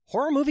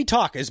Horror Movie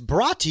Talk is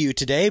brought to you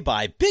today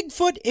by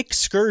Bigfoot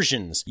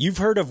Excursions. You've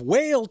heard of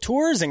whale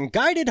tours and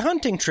guided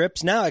hunting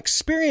trips. Now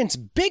experience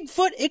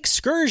Bigfoot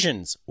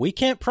Excursions. We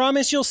can't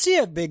promise you'll see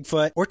a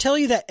Bigfoot or tell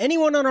you that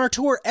anyone on our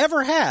tour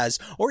ever has,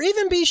 or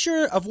even be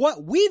sure of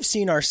what we've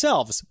seen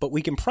ourselves, but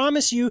we can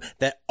promise you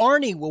that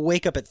Arnie will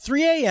wake up at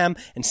 3 a.m.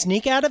 and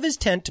sneak out of his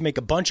tent to make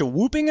a bunch of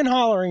whooping and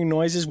hollering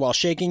noises while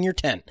shaking your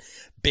tent.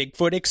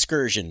 Bigfoot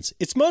Excursions.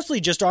 It's mostly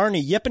just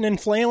Arnie yipping and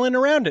flailing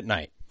around at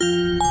night.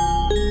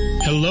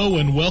 Hello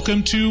and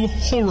welcome to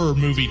Horror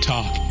Movie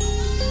Talk.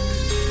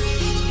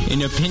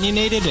 An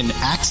opinionated and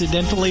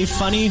accidentally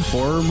funny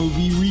horror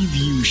movie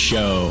review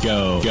show.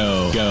 Go,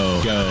 go,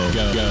 go, go,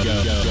 go, go, go,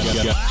 go,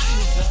 go, go.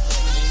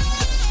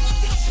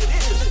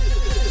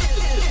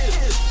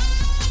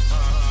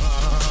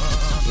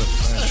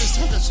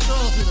 The stroll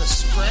through the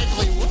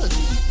scraggly woods.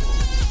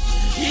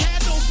 He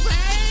had no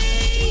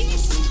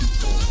face!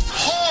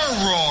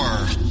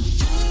 Horror!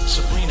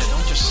 Sabrina,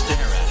 don't just stare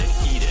at it,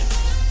 eat it.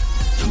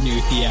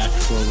 New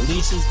theatrical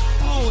releases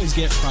always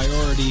get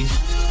priority.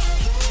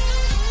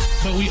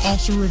 But we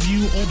also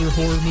review older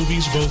horror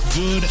movies, both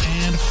good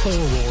and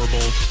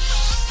horrible.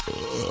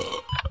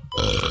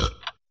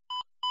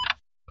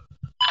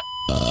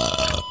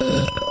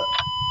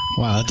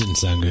 Wow, that didn't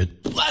sound good.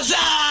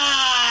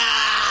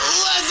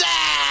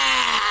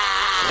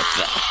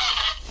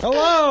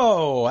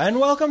 Hello, and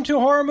welcome to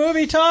Horror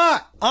Movie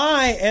Talk.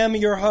 I am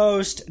your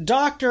host,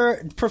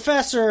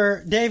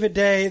 Professor David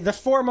Day, the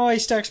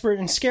foremost expert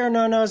in scare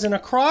no-nos, and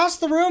across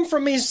the room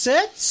from me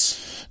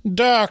sits...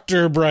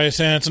 Dr. Bryce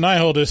Hanson. I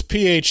hold his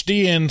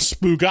PhD in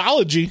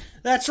spookology.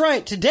 That's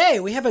right.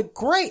 Today, we have a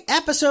great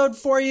episode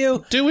for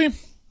you. Do we?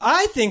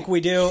 I think we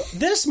do.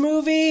 This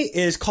movie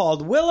is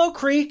called Willow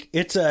Creek.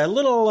 It's a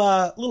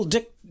little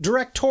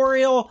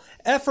directorial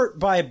effort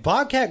by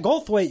Bobcat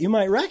Goldthwait. You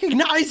might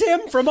recognize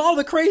him from all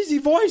the crazy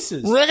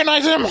voices.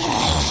 Recognize him!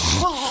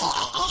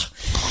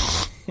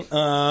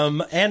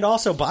 And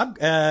also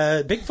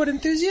Bigfoot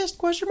enthusiast,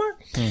 question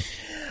mark?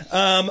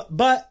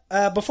 But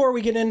before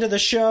we get into the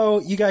show,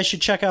 you guys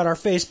should check out our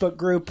Facebook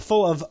group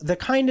full of the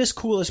kindest,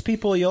 coolest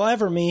people you'll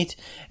ever meet,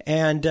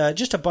 and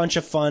just a bunch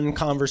of fun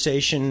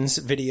conversations,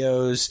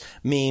 videos,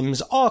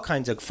 memes, all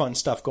kinds of fun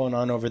stuff going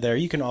on over there.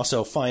 You can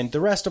also find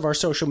the rest of our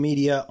social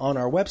media on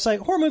our website,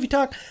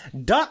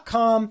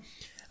 horrormovietalk.com.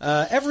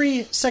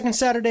 Every second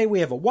Saturday, we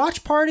have a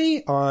watch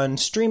party on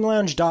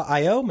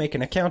streamlounge.io. Make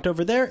an account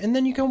over there, and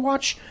then you can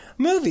watch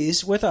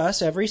movies with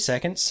us every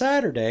second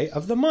Saturday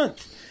of the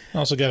month.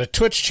 Also got a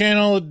Twitch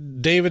channel.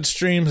 David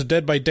streams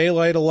Dead by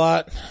Daylight a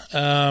lot.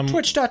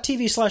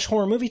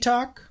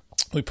 Twitch.tv/horrormovietalk.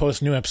 We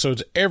post new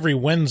episodes every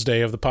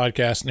Wednesday of the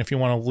podcast, and if you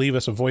want to leave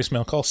us a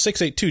voicemail, call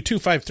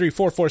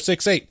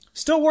 682-253-4468.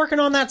 Still working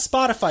on that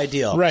Spotify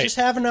deal. Right. Just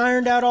haven't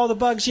ironed out all the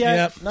bugs yet.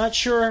 Yep. Not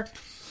sure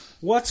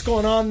what's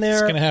going on there.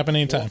 It's going to happen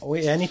anytime.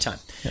 Anytime.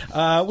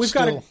 Yeah. We've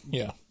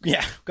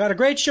got a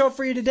great show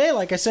for you today.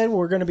 Like I said,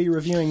 we're going to be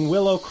reviewing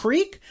Willow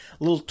Creek,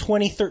 a little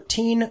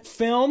 2013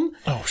 film.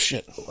 Oh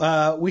shit.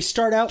 We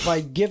start out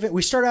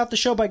the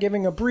show by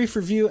giving a brief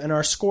review and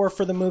our score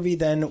for the movie.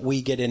 Then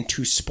we get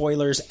into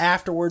spoilers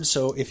afterwards.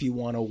 So if you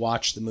want to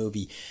watch the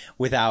movie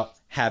without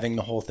having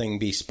the whole thing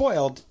be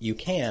spoiled, you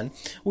can.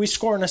 We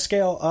score on a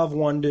scale of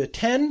 1 to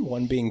 10,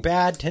 1 being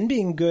bad, 10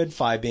 being good,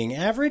 5 being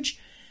average.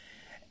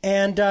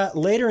 And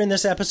later in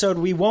this episode,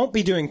 we won't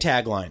be doing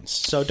taglines,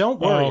 so don't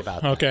worry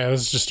about that. Okay, I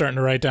was just starting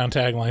to write down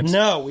taglines.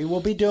 No, we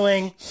will be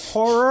doing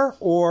horror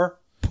or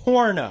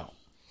porno.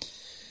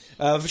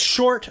 A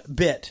short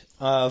bit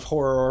of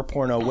horror or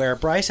porno where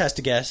Bryce has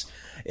to guess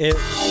if...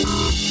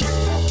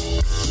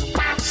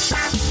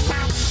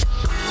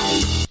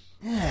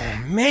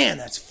 Oh, man,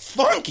 that's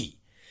funky!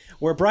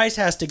 Where Bryce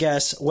has to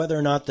guess whether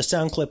or not the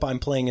sound clip I'm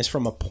playing is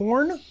from a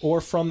porn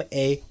or from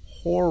a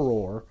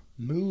horror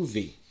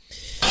movie.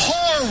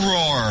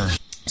 Horror!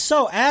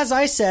 So, as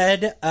I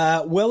said,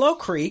 Willow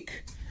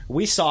Creek,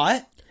 we saw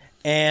it,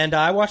 and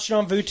I watched it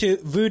on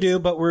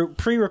Vudu, but we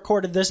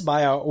pre-recorded this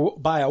by a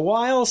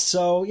while,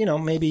 so,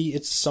 maybe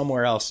it's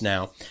somewhere else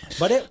now.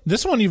 But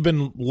this one you've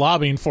been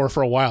lobbying for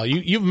a while.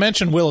 You've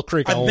mentioned Willow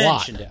Creek a lot. I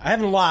mentioned it. I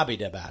haven't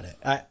lobbied about it.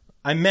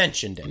 I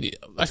mentioned it.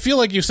 I feel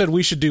like you said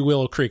we should do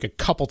Willow Creek a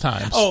couple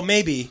times. Oh,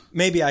 maybe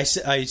I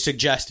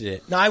suggested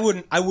it. No,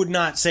 I would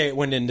not say it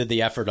went into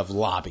the effort of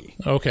lobby.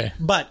 Okay.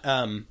 But,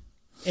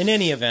 in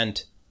any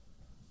event,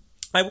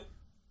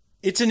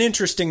 it's an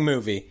interesting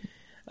movie,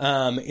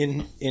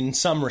 in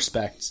some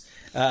respects.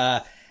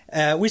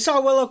 We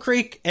saw Willow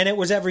Creek, and it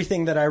was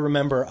everything that I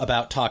remember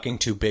about talking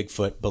to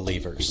Bigfoot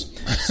believers.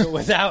 So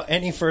without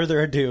any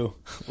further ado,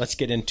 let's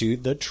get into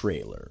the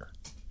trailer.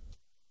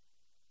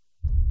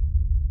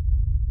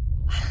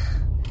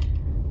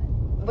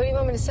 What do you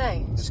want me to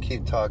say? Just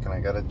keep talking. I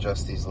gotta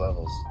adjust these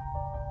levels.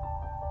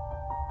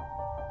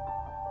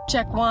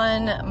 Check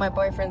 1. My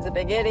boyfriend's a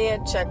big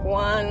idiot. Check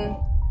 1.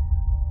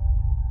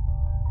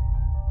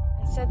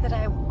 I said that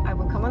I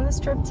would come on this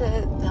trip to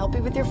help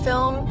you with your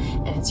film,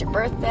 and it's your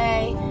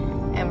birthday,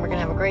 and we're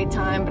gonna have a great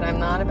time, but I'm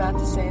not about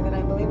to say that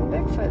I believe in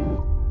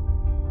Bigfoot.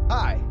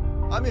 Hi,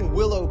 I'm in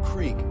Willow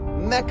Creek,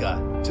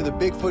 mecca to the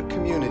Bigfoot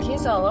community.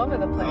 He's all over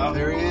the place. Oh,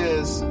 there he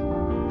is.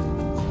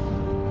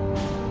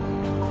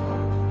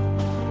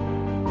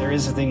 There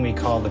is a thing we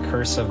call the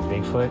curse of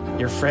Bigfoot.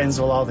 Your friends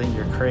will all think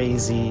you're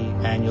crazy,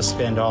 and you'll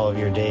spend all of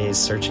your days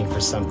searching for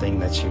something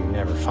that you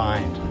never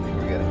find. I think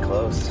we're getting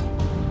close.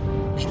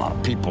 There's a lot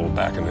of people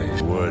back in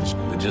the woods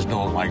that just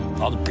don't like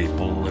other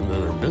people into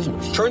their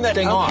business. Turn that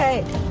thing off.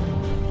 Okay,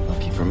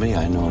 Lucky for me,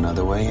 I know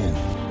another way in.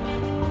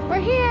 we're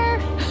here.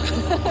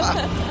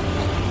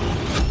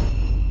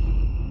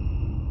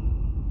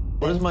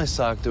 What is my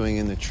sock doing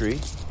in the tree?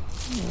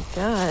 Oh, my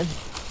God.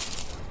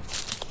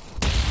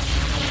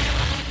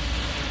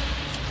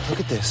 Look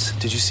at this.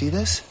 Did you see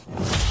this?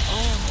 Oh.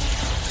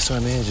 So I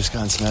may have just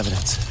gotten some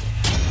evidence.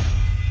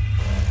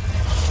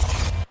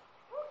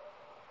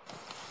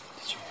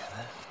 Did you hear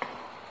that?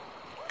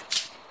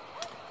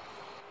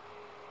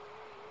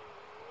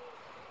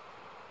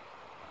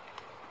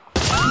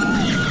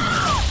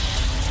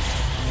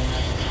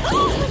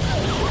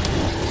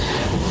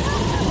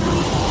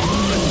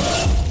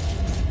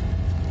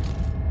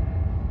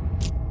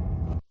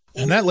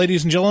 And that,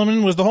 ladies and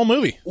gentlemen, was the whole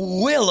movie.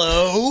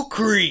 Willow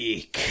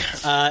Creek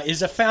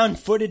is a found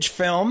footage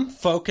film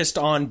focused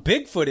on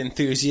Bigfoot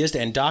enthusiast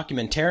and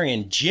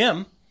documentarian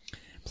Jim,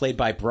 played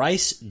by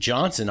Bryce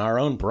Johnson, our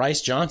own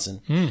Bryce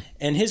Johnson,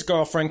 and his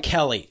girlfriend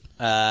Kelly.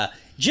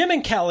 Jim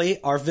and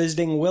Kelly are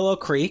visiting Willow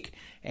Creek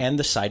and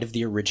the site of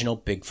the original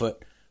Bigfoot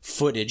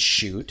footage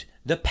shoot,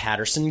 the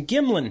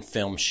Patterson-Gimlin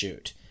film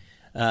shoot.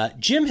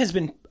 Jim has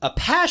been a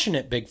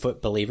passionate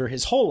Bigfoot believer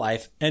his whole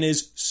life and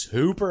is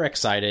super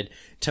excited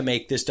to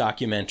make this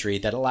documentary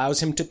that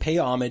allows him to pay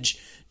homage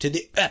to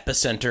the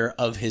epicenter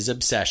of his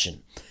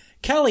obsession.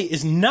 Kelly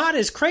is not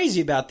as crazy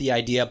about the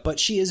idea, but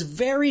she is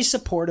very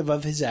supportive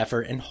of his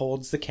effort and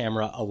holds the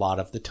camera a lot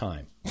of the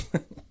time.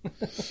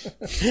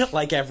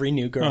 Like every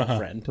new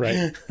girlfriend.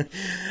 Right.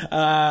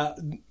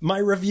 My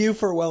review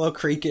for Willow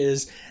Creek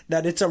is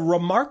that it's a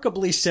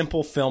remarkably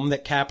simple film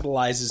that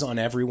capitalizes on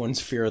everyone's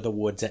fear of the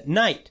woods at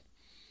night.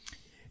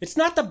 It's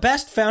not the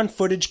best found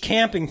footage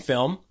camping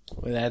film.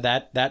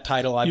 That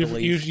title, I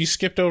believe. You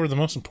skipped over the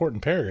most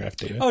important paragraph,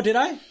 David. Oh, did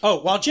I? Oh,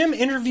 while Jim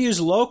interviews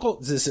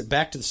locals... This is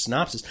back to the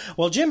synopsis.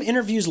 While Jim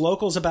interviews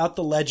locals about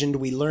the legend,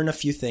 we learn a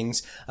few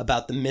things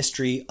about the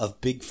mystery of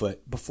Bigfoot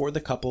before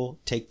the couple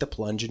take the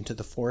plunge into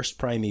the forest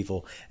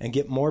primeval and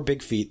get more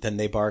big feet than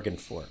they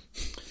bargained for.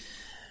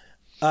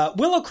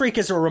 Willow Creek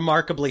is a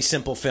remarkably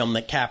simple film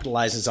that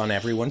capitalizes on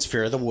everyone's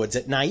fear of the woods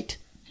at night.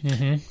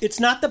 Mm-hmm. It's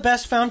not the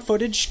best found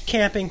footage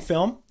camping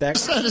film.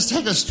 Just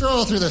take a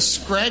stroll through the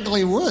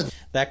scraggly woods.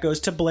 That goes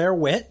to Blair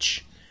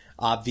Witch,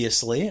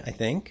 obviously, I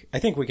think. I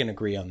think we can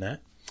agree on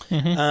that.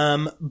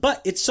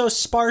 But it's so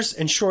sparse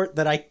and short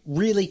that I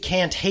really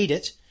can't hate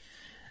it.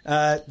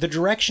 The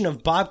direction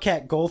of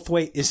Bobcat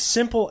Goldthwait is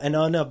simple and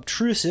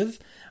unobtrusive,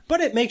 but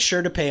it makes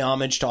sure to pay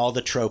homage to all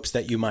the tropes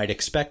that you might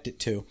expect it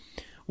to.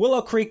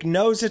 Willow Creek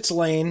knows its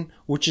lane,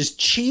 which is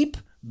cheap,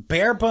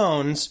 bare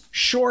bones,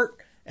 short,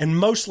 and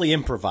mostly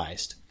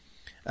improvised.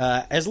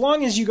 As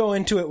long as you go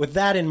into it with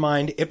that in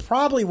mind, it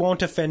probably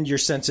won't offend your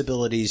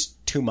sensibilities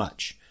too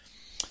much.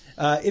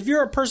 If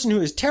you're a person who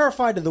is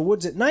terrified of the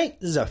woods at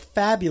night, this is a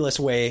fabulous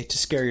way to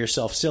scare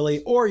yourself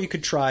silly, or you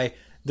could try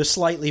the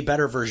slightly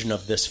better version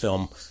of this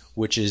film,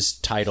 which is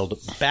titled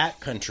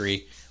Bat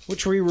Country,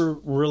 which we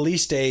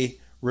released a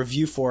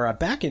review for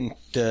back in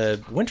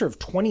the winter of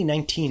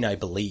 2019, I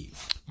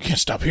believe. You can't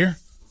stop here.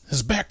 This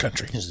is Bat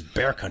Country. This is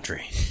Bear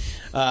Country.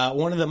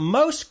 One of the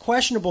most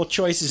questionable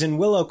choices in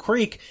Willow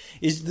Creek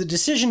is the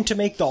decision to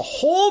make the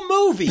whole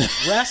movie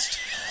rest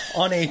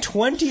on a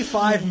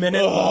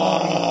 25-minute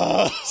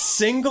long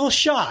single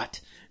shot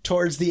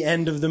towards the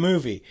end of the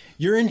movie.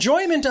 Your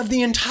enjoyment of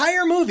the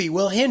entire movie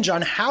will hinge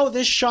on how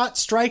this shot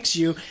strikes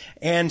you,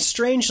 and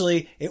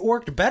strangely, it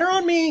worked better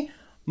on me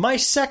my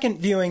second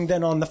viewing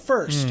than on the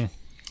first.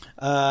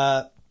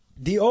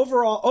 The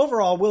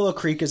overall Willow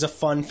Creek is a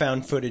fun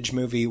found footage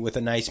movie with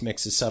a nice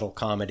mix of subtle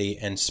comedy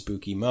and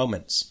spooky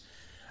moments.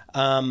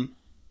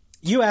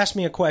 You asked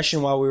me a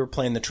question while we were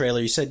playing the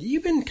trailer. You said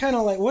you've been kind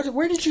of like,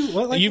 where did you?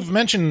 What, like, You've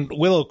mentioned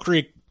Willow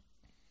Creek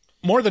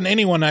more than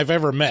anyone I've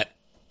ever met.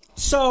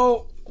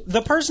 So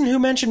the person who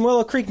mentioned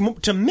Willow Creek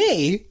to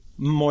me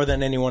more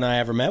than anyone I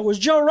ever met was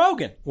Joe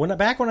Rogan.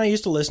 Back when I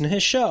used to listen to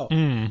his show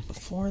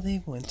before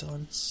they went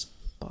on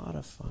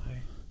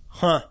Spotify.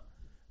 Huh?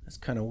 That's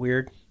kind of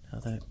weird. How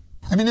that.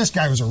 I mean, this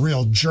guy was a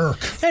real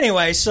jerk.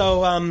 Anyway,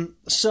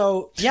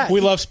 so yeah,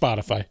 We love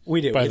Spotify. we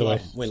do. By we the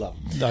love, way, we love.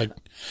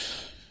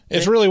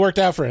 It's really worked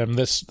out for him.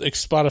 This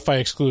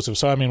Spotify exclusive.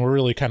 So I mean, we're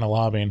really kind of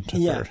lobbying for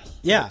it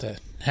to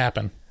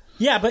happen.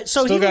 Yeah, but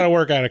so Still got to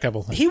work out a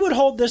couple things. He would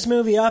hold this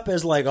movie up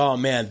as like, oh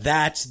man,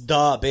 that's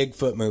the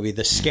Bigfoot movie,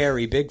 the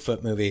scary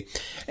Bigfoot movie.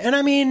 And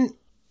I mean,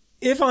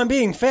 if I'm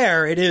being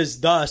fair, it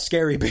is the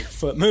scary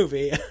Bigfoot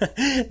movie.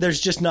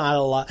 There's just not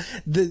a lot.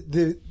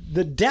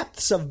 The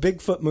depths of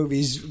Bigfoot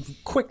movies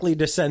quickly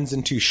descends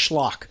into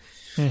schlock.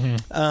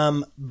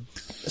 Mm-hmm.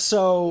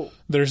 So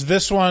there's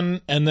this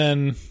one, and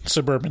then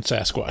Suburban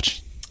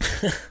Sasquatch.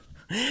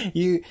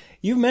 you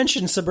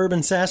mentioned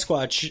Suburban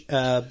Sasquatch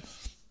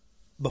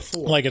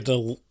before. Like it's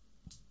a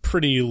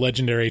pretty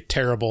legendary,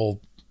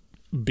 terrible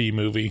B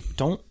movie.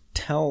 Don't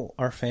tell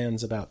our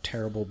fans about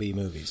terrible B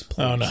movies,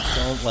 please. Oh, no.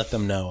 Don't let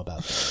them know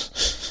about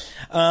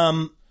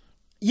that.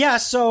 Yeah,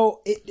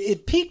 so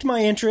it piqued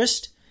my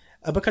interest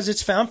because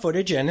it's found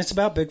footage and it's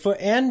about Bigfoot,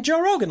 and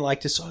Joe Rogan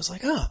liked it, so I was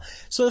like, oh.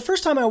 So the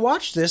first time I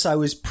watched this, I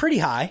was pretty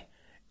high,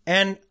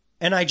 and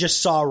I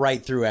just saw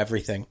right through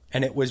everything,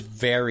 and it was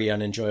very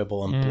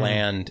unenjoyable and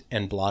bland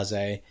and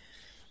blasé.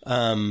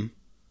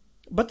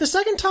 But the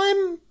second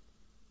time,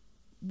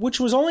 which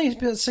was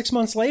only 6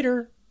 months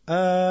later,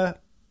 I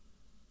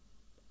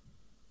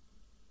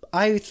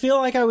feel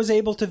like I was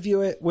able to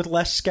view it with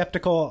less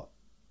skeptical,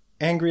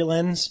 angry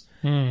lens,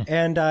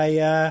 and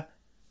I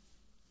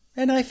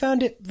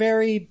found it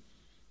very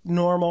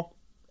normal,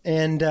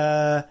 and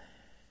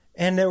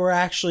there were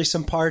actually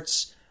some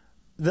parts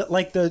that,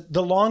 like the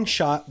long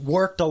shot,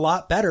 worked a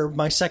lot better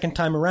my second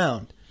time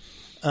around,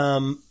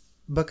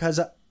 because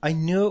I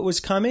knew it was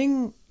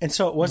coming, and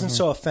so it wasn't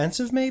so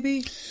offensive,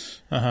 maybe.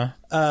 But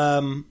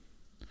you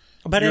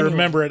anyway.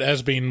 Remember it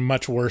as being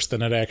much worse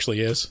than it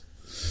actually is.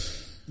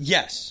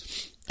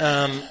 Yes,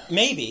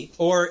 maybe,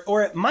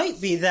 or it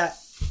might be that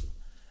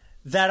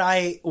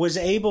I was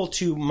able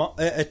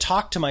to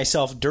talk to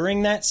myself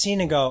during that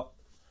scene and go,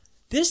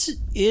 these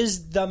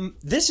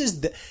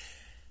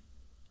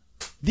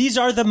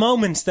are the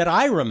moments that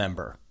I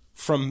remember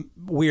from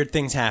weird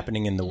things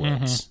happening in the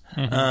woods.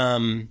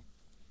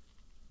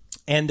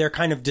 And they're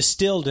kind of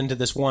distilled into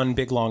this one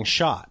big long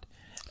shot.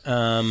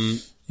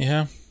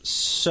 Yeah.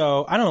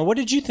 So I don't know. What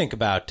did you think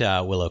about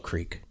Willow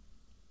Creek?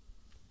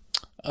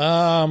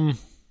 I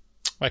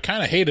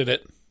kind of hated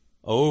it.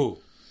 Oh.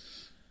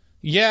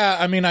 Yeah,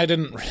 I mean,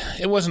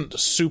 it wasn't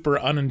super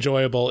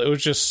unenjoyable. It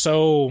was just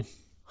so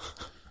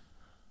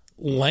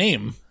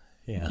lame.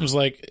 Yeah.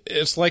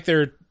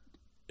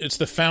 It's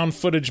the found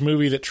footage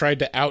movie that tried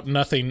to out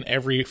nothing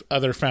every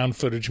other found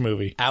footage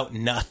movie. Out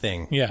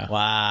nothing. Yeah.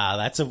 Wow,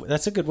 that's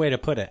a good way to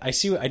put it. I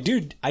see. I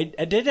did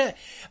it.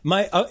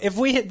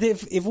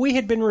 If we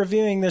had been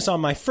reviewing this on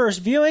my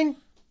first viewing,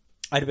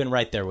 I'd have been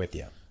right there with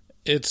you.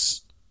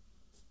 It's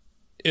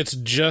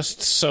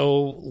just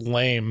so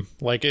lame.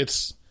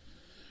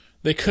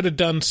 They could have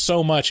done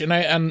so much,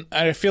 and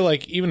I feel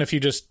like even if you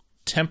just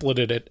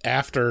templated it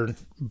after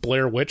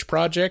Blair Witch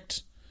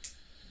Project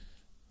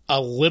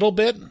a little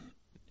bit,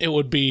 it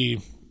would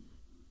be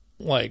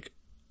like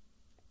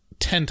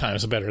 10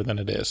 times better than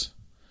it is.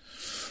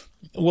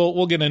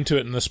 We'll get into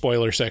it in the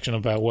spoiler section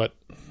about what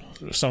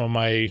some of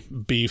my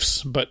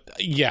beefs, but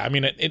yeah, I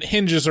mean it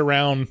hinges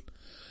around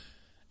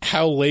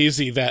how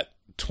lazy that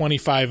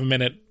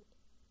 25-minute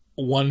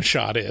one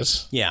shot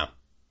is. Yeah.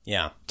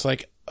 Yeah. It's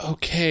like,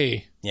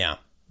 okay. Yeah.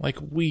 Like,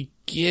 we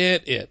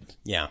get it.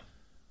 Yeah.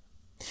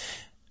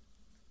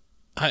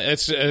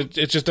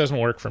 It just doesn't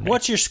work for me.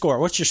 What's your score?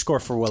 What's your score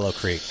for Willow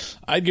Creek?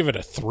 I'd give it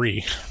a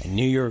 3. I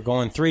knew you were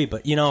going 3,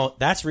 but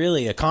that's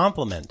really a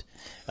compliment.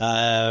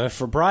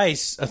 For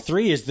Bryce, a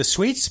 3 is the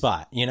sweet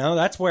spot.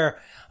 That's where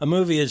a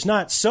movie is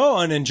not so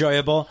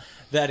unenjoyable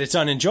that it's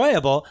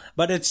unenjoyable,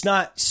 but it's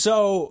not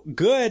so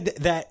good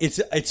that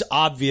it's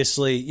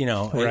obviously,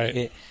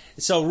 right.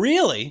 So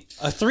really,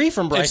 a 3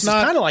 from Bryce is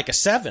kind of like a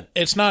 7.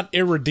 It's not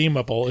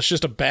irredeemable. It's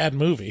just a bad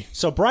movie.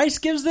 So Bryce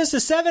gives this a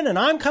 7, and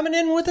I'm coming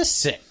in with a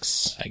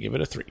 6. I give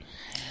it a 3.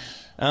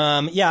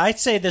 Yeah, I'd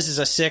say this is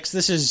a 6.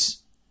 This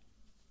is,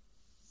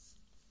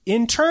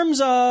 in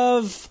terms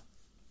of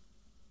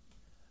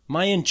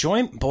my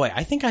enjoyment, boy,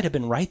 I think I'd have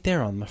been right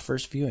there on the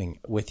first viewing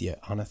with you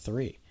on a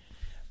 3.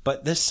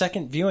 But this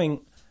second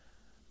viewing,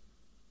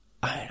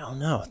 I don't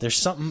know. There's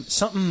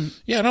something.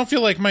 Yeah, I don't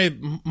feel like my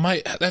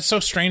that's so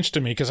strange to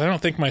me because I don't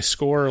think my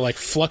score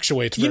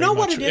fluctuates very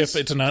much if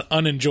it's an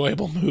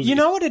unenjoyable movie. You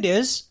know what it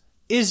is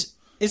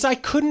I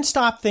couldn't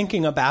stop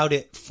thinking about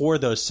it for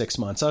those 6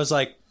 months. I was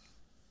like,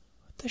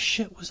 what the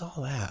shit was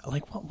all that?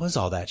 Like, what was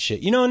all that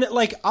shit? And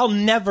I'll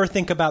never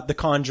think about The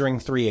Conjuring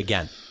 3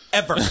 again.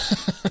 Ever.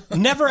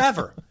 Never,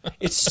 ever.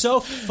 It's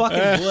so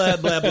fucking blah,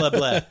 blah, blah,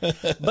 blah.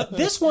 But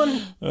this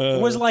one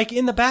was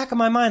in the back of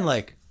my mind,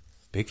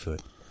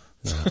 Bigfoot.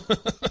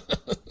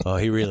 Oh,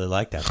 he really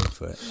liked that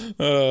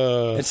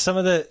Bigfoot. And some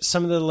of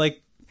the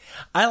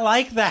I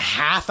like the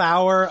half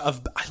hour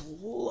of. I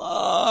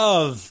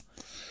love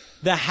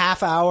the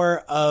half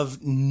hour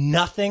of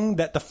nothing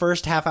that the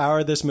first half hour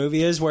of this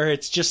movie is, where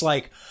it's just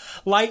light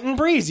and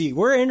breezy.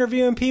 We're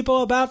interviewing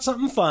people about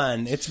something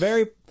fun. It's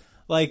very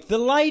the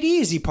light,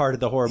 easy part of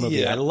the horror movie.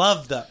 Yeah. I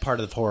love that part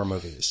of the horror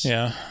movies.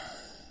 Yeah,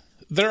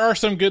 there are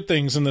some good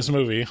things in this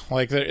movie.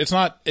 It's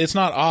not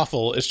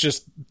awful. It's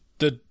just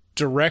the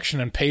direction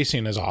and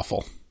pacing is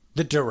awful.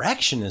 The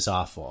direction is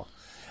awful.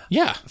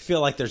 Yeah. I feel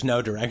like there's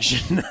no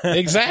direction.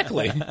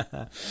 Exactly.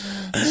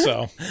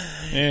 So,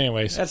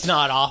 anyways. That's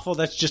not awful.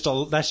 That's just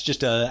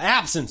a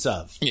absence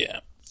of.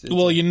 Yeah.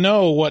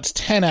 Well, what's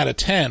 10 out of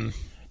 10?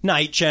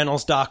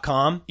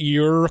 Nightchannels.com.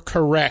 You're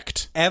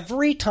correct.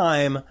 Every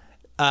time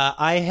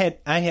I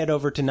head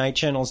over to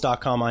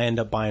nightchannels.com, I end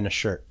up buying a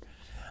shirt.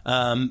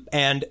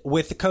 And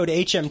with the code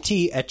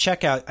HMT at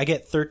checkout, I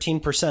get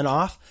 13%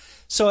 off.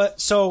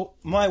 So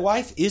my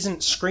wife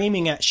isn't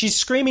screaming she's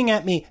screaming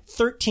at me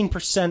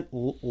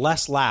 13%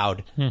 less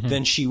loud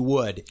than she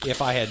would if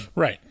I had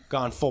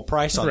gone full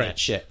price on that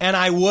shit. And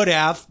I would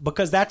have,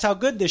 because that's how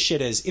good this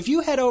shit is. If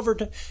you head over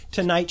to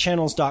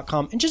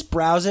nightchannels.com and just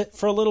browse it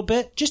for a little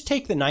bit, just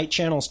take the Night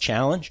Channels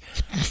challenge,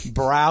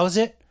 browse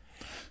it.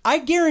 I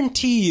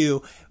guarantee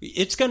you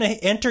it's going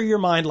to enter your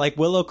mind like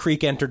Willow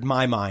Creek entered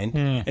my mind.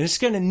 And it's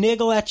going to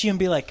niggle at you and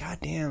be like, God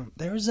damn,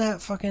 there's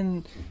that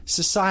fucking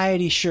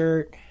Society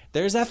shirt.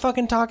 There's that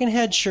fucking Talking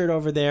Head shirt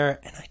over there,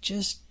 and I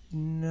just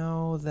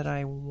know that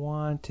I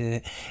want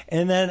it.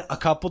 And then a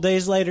couple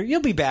days later,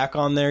 you'll be back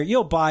on there,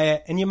 you'll buy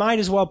it, and you might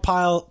as well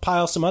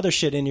pile some other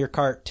shit in your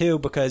cart too,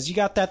 because you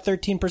got that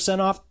 13%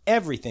 off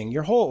everything,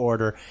 your whole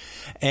order.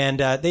 And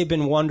they've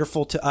been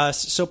wonderful to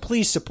us, so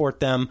please support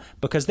them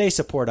because they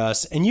support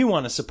us, and you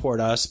want to support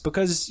us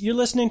because you're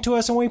listening to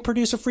us and we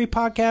produce a free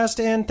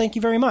podcast, and thank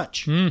you very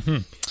much.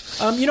 You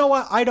know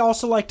what? I'd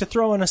also like to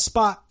throw in a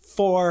spot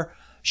for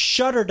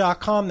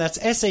Shudder.com. That's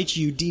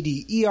SHUDDER.com.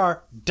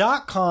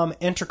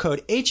 Enter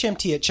code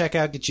HMT at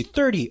checkout. Get you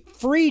 30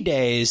 free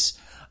days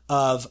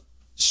of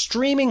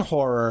streaming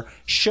horror,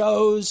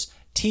 shows,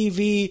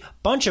 TV,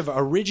 bunch of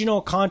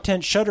original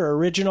content, Shudder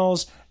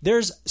originals.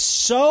 There's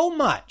so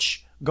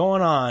much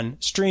going on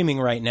streaming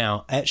right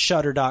now at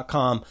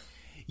Shudder.com.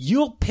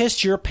 You'll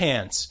piss your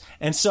pants.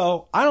 And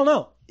so, I don't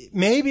know.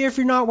 Maybe if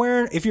you're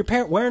wearing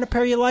a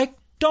pair you like,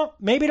 don't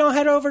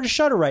head over to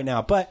Shudder right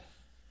now. But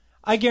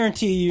I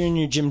guarantee you're in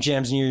your gym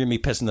jams and you're going to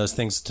be pissing those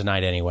things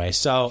tonight anyway.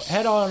 So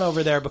head on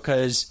over there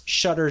because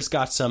Shudder's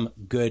got some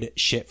good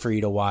shit for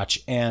you to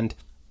watch. And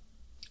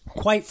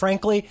quite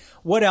frankly,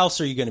 what else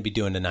are you going to be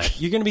doing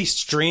tonight? You're going to be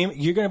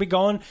you're going to be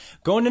going to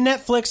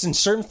Netflix and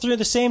surfing through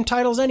the same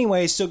titles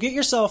anyway. So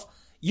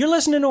you're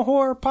listening to a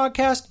horror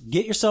podcast,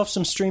 get yourself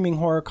some streaming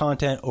horror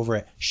content over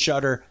at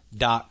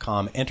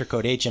Shudder.com. Enter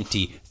code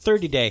HMT,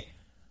 30-day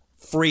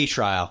free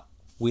trial.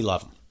 We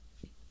love them.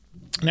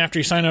 And after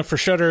you sign up for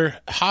Shudder,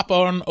 hop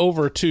on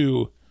over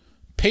to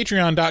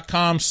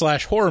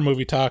patreon.com/horror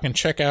movie talk and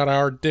check out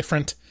our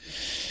different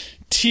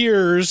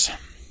tiers.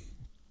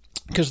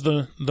 Because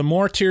the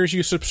more tiers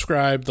you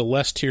subscribe, the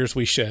less tears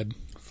we shed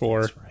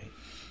for, That's right.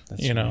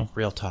 That's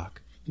real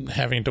talk.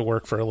 Having to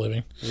work for a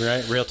living.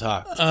 Right, real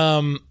talk.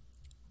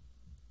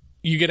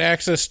 You get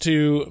access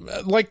to,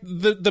 like,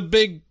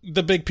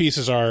 the big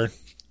pieces are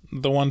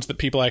the ones that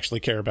people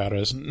actually care about.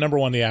 Is number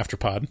one, the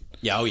Afterpod.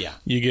 Yeah, oh yeah.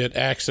 You get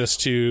access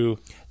to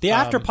the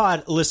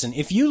Afterpod. Listen,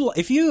 if you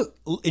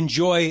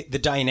enjoy the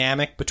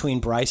dynamic between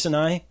Bryce and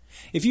I,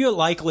 if you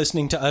like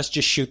listening to us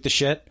just shoot the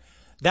shit,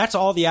 that's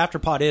all the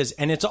Afterpod is,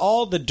 and it's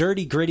all the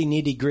dirty, gritty,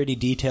 nitty-gritty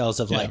details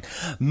of like,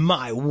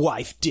 my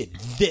wife did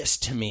this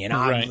to me, and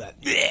I'm like,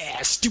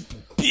 yeah,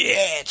 stupid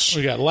bitch.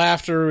 We got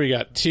laughter, we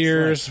got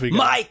tears. Like,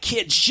 my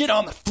kid shit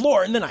on the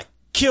floor, and then I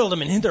killed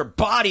him and hid their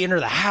body under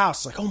the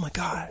house. Like, oh my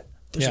god.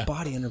 There's a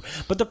body under.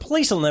 But the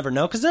police will never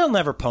know because they'll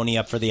never pony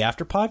up for the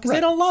Afterpod because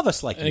they don't love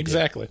us like we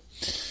exactly.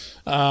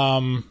 Do.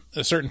 A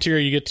certain tier,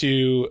 you get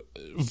to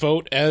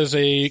vote as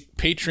a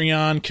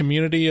Patreon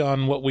community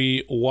on what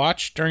we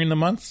watch during the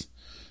month.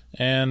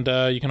 And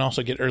you can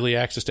also get early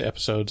access to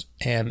episodes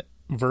and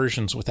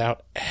versions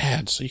without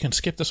ads. So you can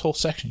skip this whole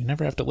section. You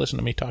never have to listen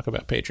to me talk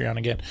about Patreon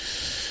again.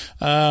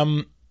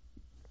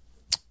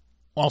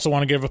 Also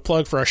want to give a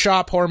plug for our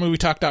shop,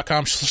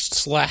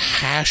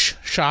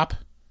 horrormovietalk.com/shop.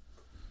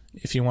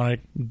 If you want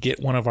to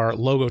get one of our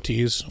logo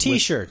tees.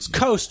 T-shirts,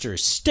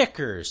 coasters,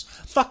 stickers,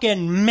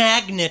 fucking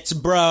magnets,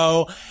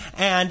 bro.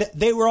 And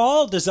they were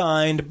all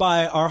designed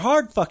by our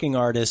hard fucking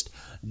artist,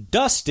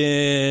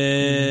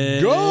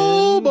 Dustin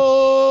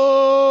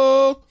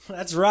Goebel.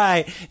 That's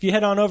right. If you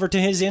head on over to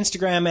his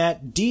Instagram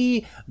at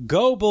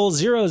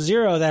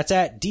dgoebel00, that's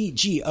at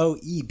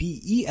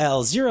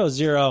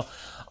DGOEBEL00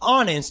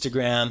 on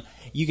Instagram.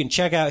 You can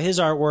check out his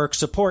artwork,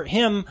 support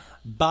him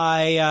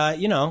by,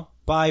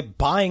 by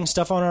buying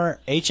stuff on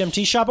our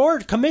HMT shop or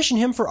commission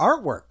him for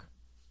artwork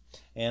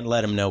and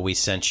let him know we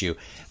sent you.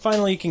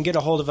 Finally, you can get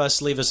a hold of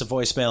us. Leave us a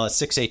voicemail at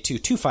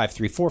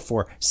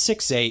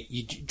 682-253-4468.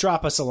 You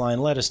drop us a line.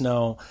 Let us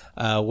know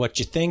what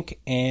you think.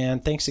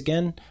 And thanks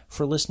again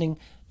for listening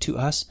to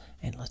us.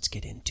 And let's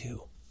get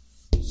into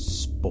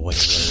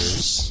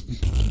spoilers.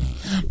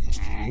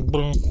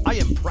 I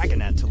am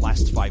pregnant to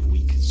last 5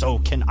 weeks, so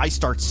can I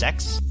start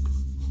sex?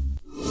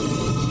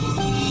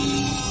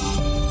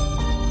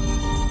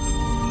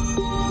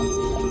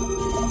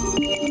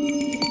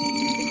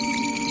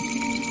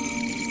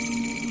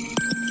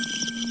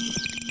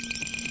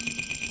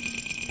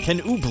 Can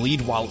oo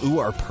bleed while oo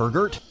are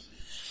pergert?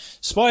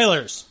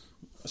 Spoilers.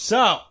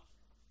 So,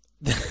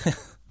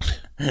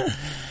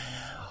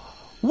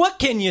 what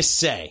can you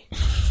say?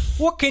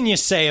 What can you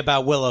say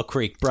about Willow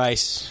Creek,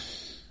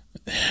 Bryce?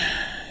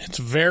 It's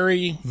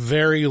very,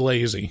 very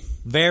lazy.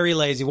 Very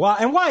lazy. Why?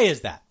 And why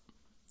is that?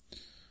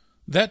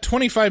 That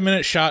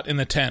 25-minute shot in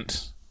the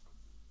tent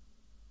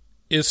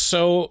is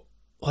so,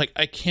 like,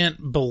 I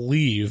can't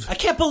believe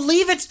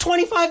it's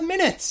 25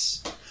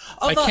 minutes.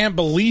 I can't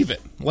believe it.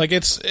 Like,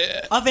 it's...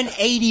 of an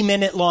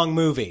 80-minute long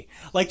movie.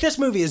 Like, this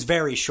movie is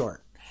very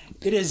short.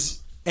 It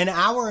is an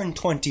hour and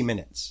 20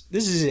 minutes.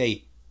 This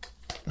is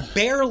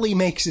barely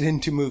makes it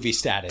into movie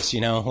status,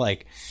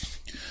 like.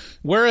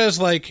 Whereas,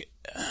 like,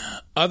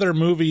 other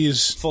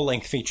movies...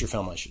 Full-length feature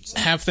film, I should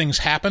say. Have things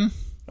happen.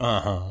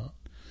 Uh-huh.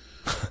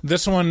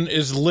 This one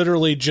is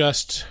literally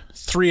just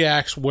 3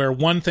 acts where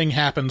one thing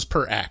happens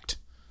per act.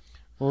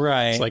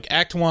 Right. It's like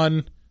Act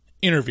 1,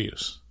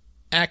 interviews.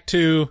 Act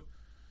 2,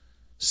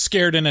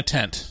 scared in a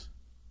tent.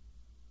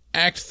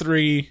 Act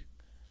 3...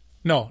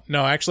 No,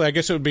 actually, I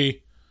guess it would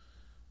be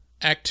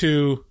Act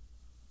 2,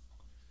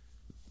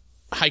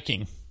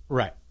 hiking.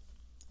 Right.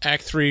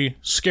 Act 3,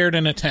 scared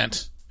in a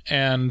tent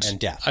and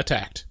death.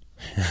 Attacked.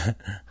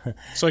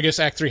 So I guess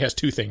Act 3 has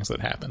 2 things that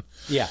happen.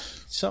 Yeah.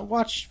 So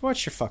watch your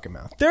fucking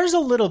mouth. There's a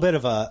little bit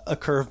of a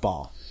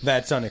curveball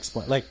that's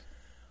unexplained. Like,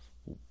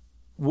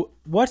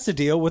 what's the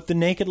deal with the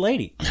naked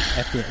lady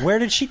at the end? Where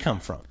did she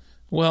come from?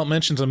 Well, it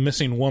mentions a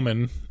missing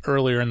woman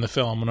earlier in the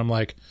film, and I'm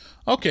like,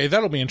 okay,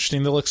 that'll be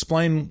interesting. They'll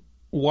explain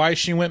why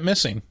she went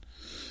missing.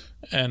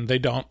 And they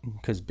don't.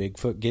 Because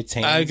Bigfoot gets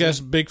hands. I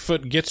guess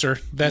Bigfoot gets her.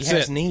 That's it. He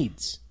has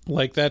needs.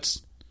 Like,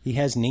 that's... He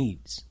has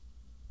needs.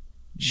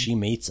 She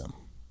meets them.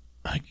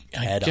 I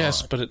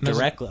guess, but it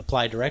doesn't...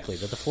 Apply directly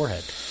to the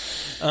forehead.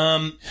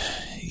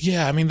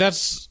 Yeah, I mean,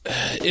 that's...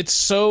 It's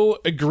so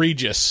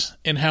egregious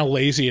in how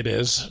lazy it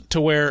is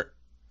to where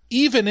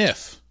even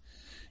if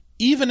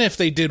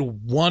they did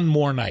one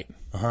more night,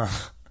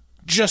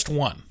 just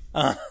one,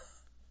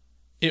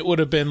 it would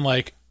have been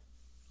like,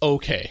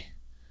 okay.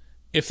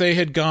 If they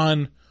had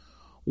gone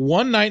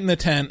one night in the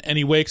tent and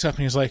he wakes up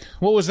and he's like,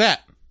 what was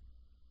that?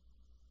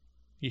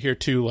 You hear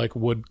 2 like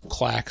wood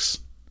clacks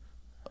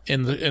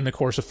in the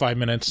course of 5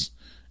 minutes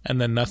and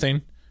then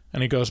nothing.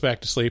 And he goes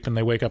back to sleep and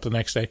they wake up the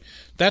next day.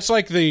 That's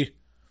like the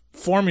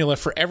formula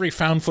for every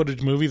found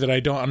footage movie that I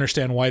don't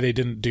understand why they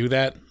didn't do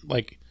that.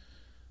 Like,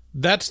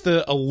 that's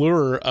the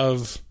allure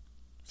of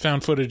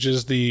found footage,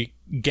 is the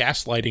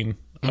gaslighting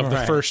of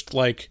the first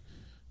like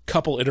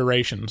couple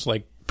iterations.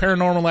 Like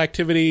Paranormal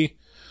Activity,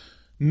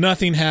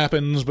 nothing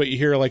happens, but you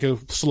hear like a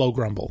slow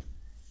grumble.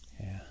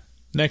 Yeah.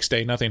 Next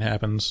day, nothing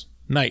happens.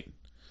 Night.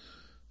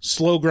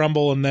 Slow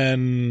grumble, and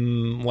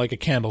then like a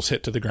candle's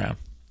hit to the ground.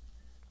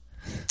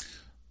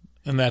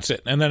 And that's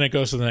it. And then it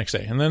goes to the next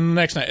day. And then the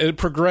next night, it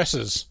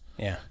progresses.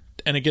 Yeah.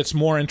 And it gets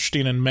more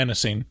interesting and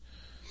menacing.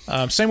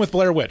 Same with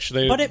Blair Witch.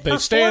 They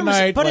stay a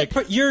night.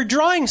 But you're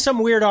drawing some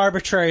weird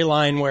arbitrary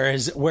line where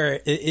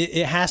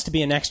it has to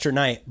be an extra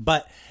night.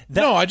 But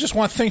no, I just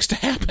want things to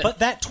happen. But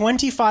that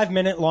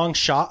 25-minute long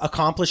shot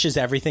accomplishes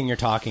everything you're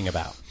talking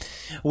about,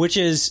 which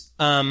is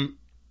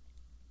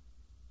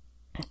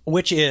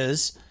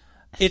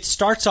it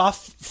starts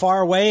off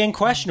far away and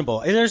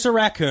questionable. There's a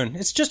raccoon.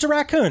 It's just a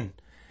raccoon.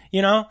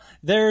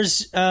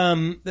 There's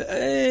who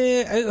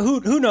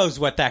knows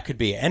what that could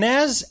be. And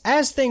as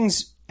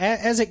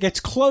it gets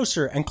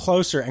closer and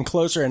closer and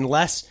closer and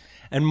less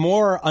and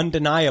more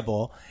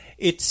undeniable,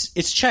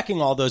 it's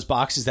checking all those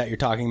boxes that you're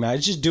talking about.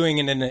 It's just doing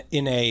it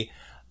in a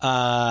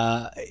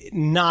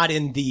not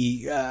in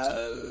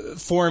the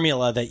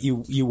formula that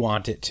you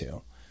want it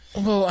to.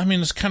 Well, I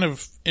mean, it's kind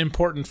of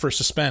important for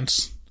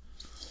suspense.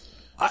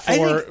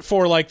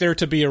 For like there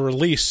to be a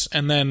release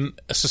and then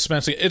a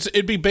suspense.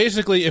 It'd be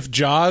basically if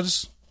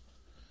Jaws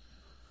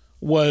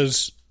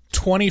was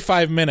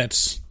 25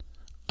 minutes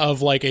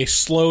of like a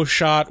slow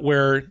shot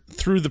where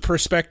through the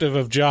perspective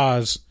of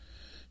Jaws,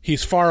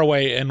 he's far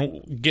away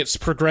and gets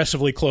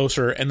progressively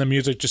closer, and the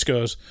music just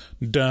goes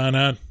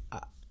dun-dun,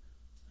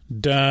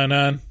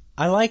 dun-dun.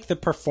 I like the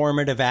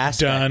performative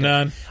aspect.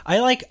 Dun-dun. I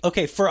like,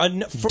 okay, for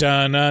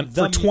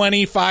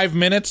 25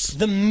 minutes.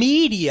 The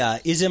media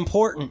is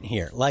important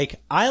here. Like,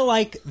 I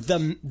like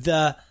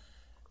the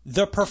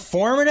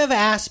performative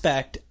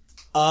aspect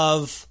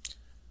of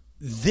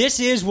this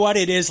is what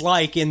it is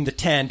like in the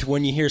tent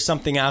when you hear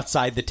something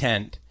outside the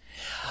tent.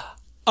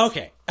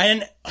 Okay,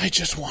 and I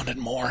just wanted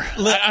more.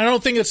 I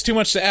don't think it's too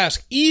much to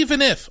ask.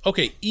 Even if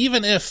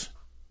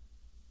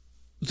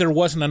there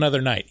wasn't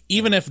another night,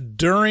 even if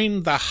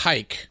during the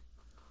hike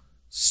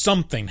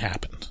something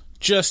happened,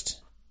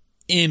 just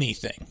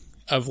anything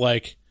of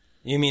like...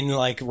 You mean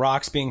like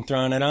rocks being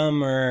thrown at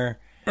them, or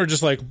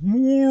just like,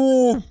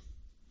 whoa.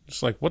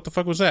 Just like, what the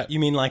fuck was that? You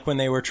mean like when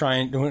they were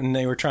trying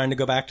to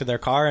go back to their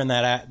car and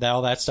that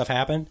all that stuff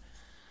happened?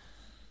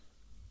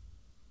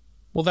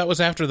 Well, that was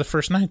after the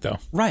first night, though.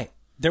 Right.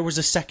 There was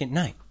a second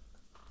night.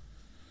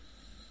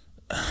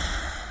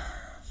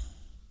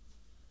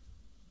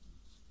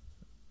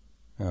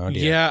 Oh,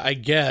 dear. Yeah, I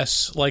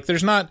guess. Like,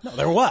 there's not... No,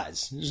 there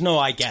was. There's no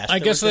I guess. I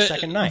guess the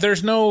second night.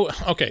 There's no...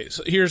 Okay,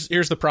 so here's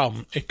the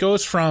problem. It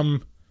goes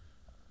from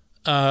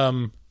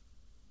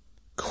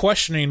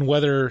questioning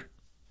whether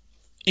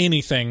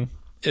anything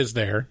is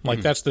there.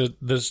 Like, that's the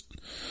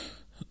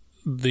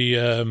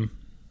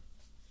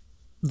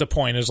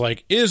point is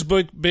like, is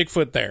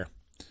Bigfoot there?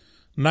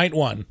 Night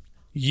 1,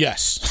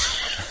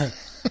 yes.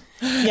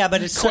 Yeah,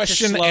 but it's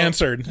question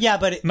answered. Yeah,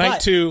 but night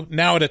 2,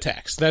 now it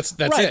attacks. That's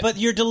right, it. But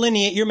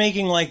you're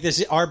making like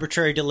this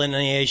arbitrary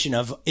delineation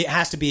of it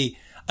has to be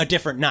a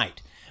different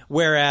night.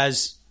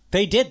 Whereas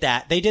They did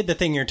that. They did the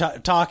thing you're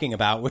talking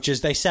about, which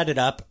is they set it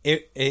up.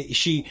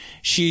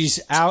 She's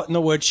out in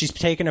the woods. She's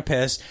taking a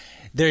piss.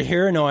 They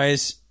hear a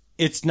noise.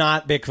 It's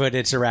not Bigfoot.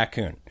 It's a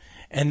raccoon.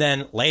 And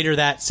then later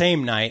that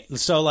same night,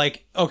 so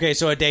like, okay,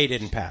 so a day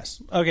didn't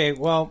pass. Okay,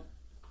 well,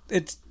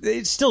 it's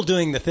still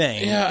doing the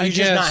thing. Yeah, You're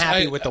just not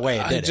happy with the way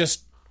it did it.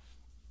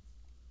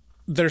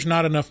 There's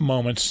not enough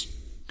moments.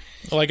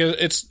 Like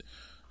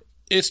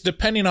it's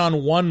depending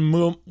on one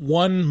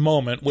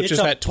moment, which is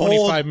that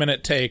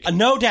 25-minute take.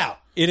 No doubt.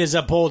 It is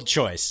a bold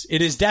choice.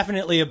 It is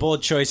definitely a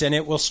bold choice, and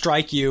it will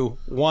strike you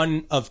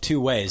one of two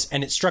ways.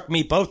 And it struck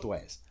me both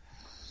ways.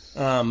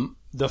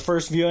 The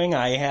first viewing,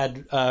 I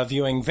had a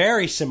viewing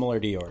very similar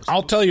to yours.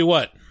 I'll tell you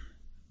what.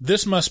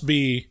 This must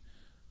be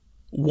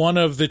one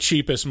of the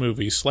cheapest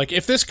movies. Like,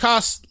 if this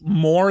costs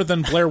more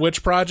than Blair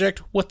Witch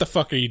Project, what the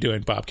fuck are you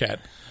doing, Bobcat?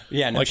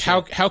 Yeah, no like,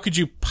 shit. how could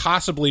you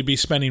possibly be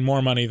spending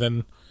more money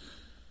than...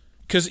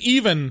 Because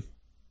even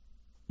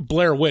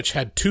Blair Witch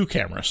had 2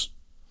 cameras.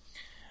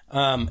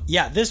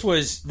 Yeah, this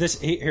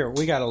here.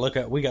 We gotta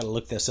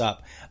look this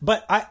up.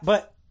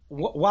 But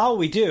while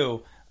we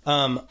do,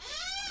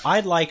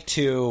 I'd like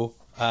to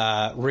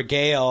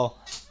regale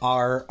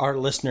our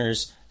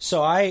listeners.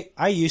 So I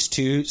used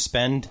to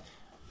spend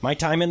my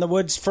time in the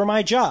woods for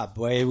my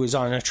job. I was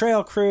on a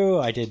trail crew.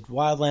 I did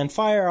wildland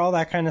fire, all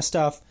that kind of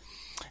stuff.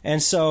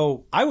 And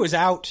so I was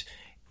out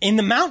in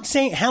the Mount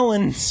St.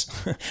 Helens,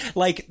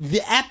 like the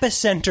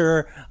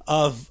epicenter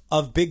of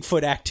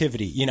Bigfoot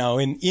activity,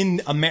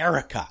 in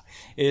America.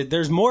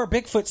 There's more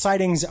Bigfoot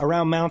sightings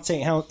around Mount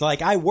St. Helens.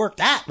 Like, I worked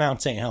at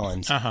Mount St.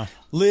 Helens,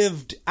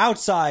 lived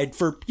outside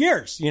for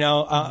years,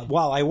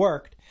 while I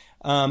worked.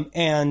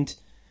 And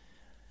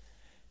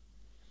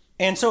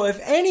so if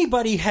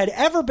anybody had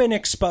ever been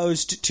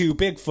exposed to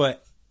Bigfoot,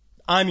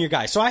 I'm your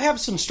guy. So I have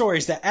some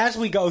stories that as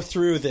we go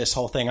through this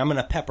whole thing, I'm going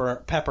to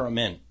pepper them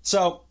in.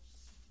 So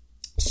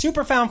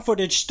super found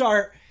footage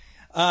start.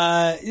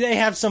 They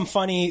have some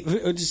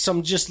funny,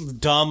 some just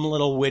dumb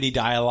little witty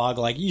dialogue,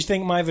 like, you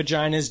think my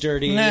vagina's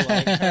dirty,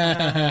 like,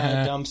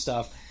 dumb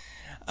stuff.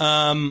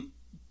 And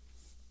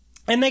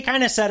they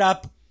kind of set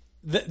up,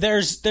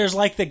 there's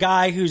like the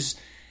guy who's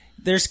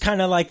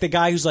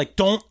like,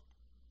 don't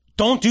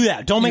do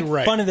that. Don't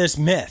make fun of this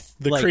myth.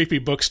 The creepy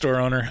bookstore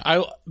owner.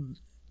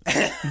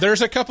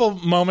 There's a couple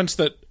moments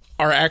that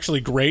are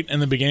actually great in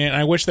the beginning, and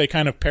I wish they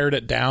kind of pared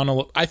it down a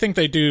little. I think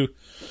they do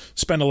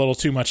spend a little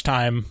too much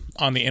time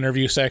on the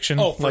interview section.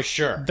 Oh, for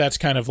sure. That's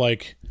kind of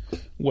like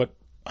what...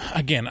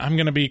 Again, I'm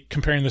going to be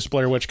comparing this to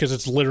Blair Witch because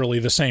it's literally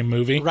the same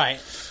movie. Right.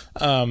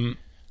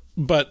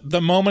 But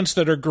the moments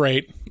that are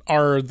great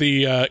are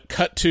the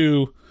cut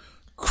to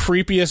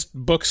creepiest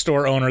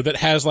bookstore owner that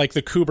has like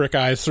the Kubrick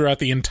eyes throughout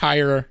the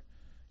entire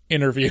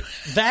interview.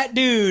 That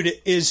dude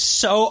is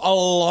so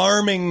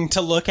alarming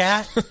to look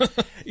at.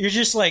 You're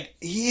just like,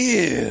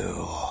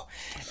 ew.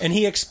 And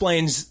he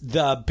explains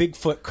the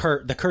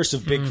Bigfoot the curse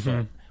of Bigfoot.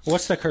 Mm-hmm.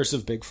 What's the curse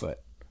of Bigfoot?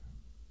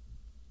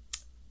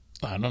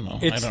 I don't know.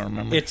 I don't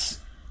remember.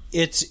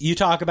 It's you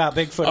talk about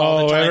Bigfoot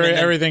all the time.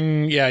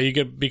 Everything. Yeah, you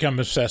could become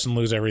obsessed and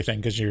lose everything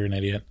because you're an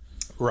idiot.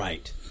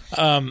 Right.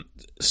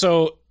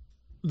 So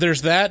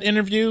there's that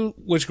interview,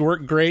 which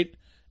worked great.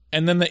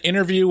 And then the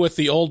interview with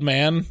the old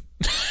man.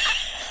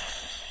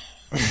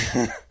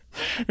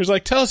 It was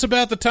like, tell us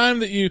about the time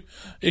that you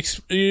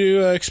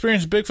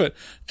experienced Bigfoot.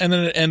 And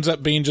then it ends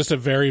up being just a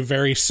very,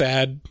 very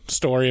sad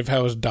story of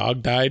how his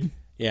dog died.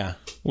 Yeah.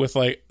 With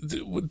like,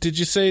 didn't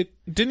you say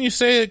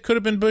it could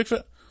have been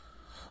Bigfoot?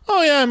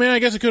 Oh, yeah, I mean, I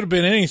guess it could have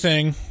been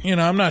anything.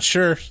 I'm not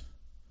sure.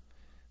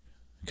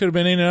 Could have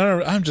been any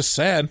other. I'm just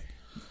sad.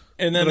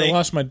 And then I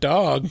lost my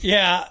dog.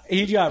 Yeah,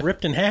 he got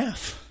ripped in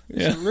half.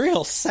 It's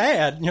real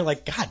sad. And you're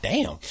like, God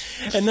damn.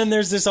 And then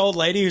there's this old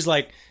lady who's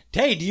like,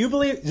 hey, do you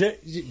believe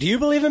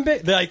in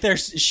Bigfoot? Like,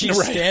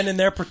 she's standing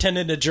there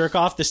pretending to jerk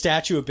off the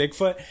statue of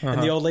Bigfoot.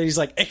 And the old lady's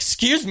like,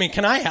 excuse me,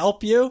 can I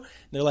help you? And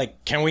they're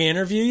like, can we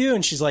interview you?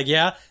 And she's like,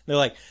 yeah. And they're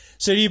like,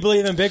 so do you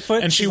believe in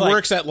Bigfoot? And she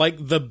works at like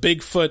the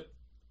Bigfoot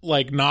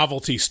like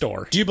novelty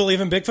store. Do you believe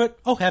in Bigfoot?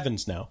 Oh,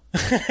 heavens, no.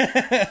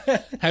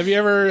 Have you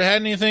ever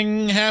had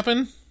anything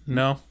happen?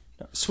 No.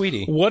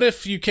 Sweetie. What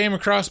if you came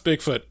across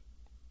Bigfoot?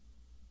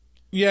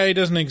 Yeah, he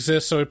doesn't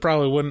exist, so it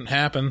probably wouldn't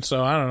happen,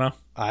 so I don't know.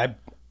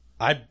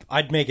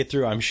 I'd make it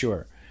through, I'm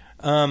sure.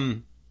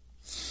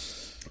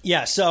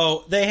 Yeah,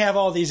 so they have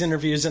all these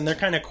interviews, and they're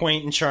kind of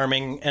quaint and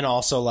charming, and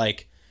also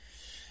like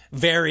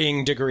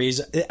varying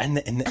degrees.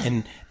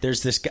 And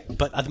there's this guy,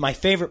 but my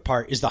favorite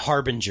part is the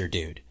Harbinger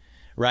dude,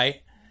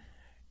 right?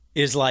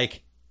 He's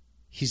like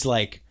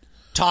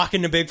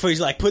talking to Bigfoot.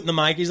 He's like putting the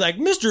mic. He's like,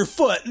 Mr.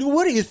 Foot,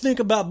 what do you think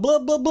about blah,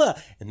 blah, blah?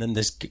 And then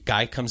this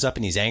guy comes up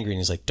and he's angry and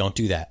he's like, don't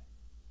do that.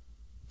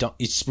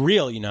 It's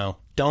real,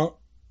 Don't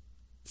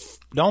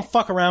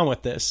fuck around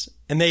with this.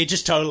 And they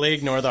just totally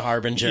ignore the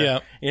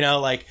Harbinger. Yeah.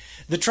 Like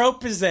the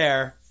trope is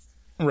there.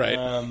 Right.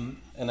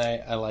 And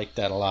I like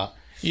that a lot.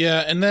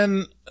 Yeah. And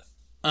then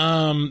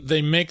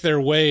they make their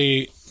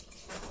way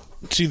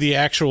to the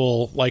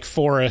actual like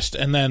forest.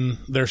 And then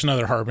there's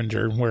another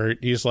Harbinger where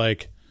he's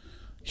like,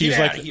 He's Get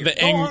like outta here. the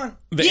Go on.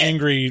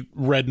 angry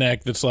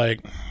redneck that's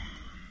like,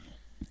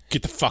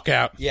 get the fuck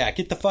out. Yeah,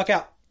 get the fuck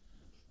out.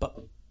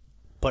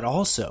 But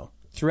also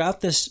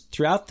throughout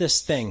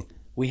this thing,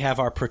 we have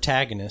our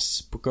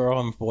protagonists, girl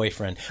and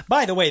boyfriend.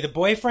 By the way, the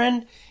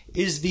boyfriend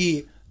is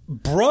the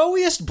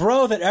broiest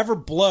bro that ever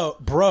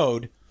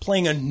broed,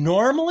 playing a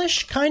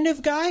normalish kind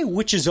of guy,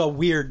 which is a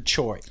weird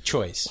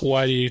choice.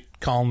 Why do you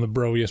call him the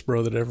broiest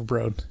bro that ever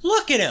broed?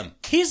 Look at him.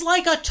 He's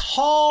like a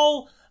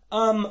tall.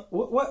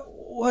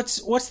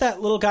 What's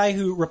that little guy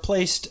who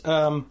replaced?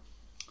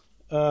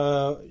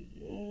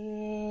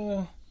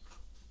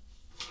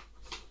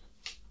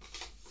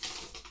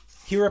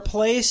 He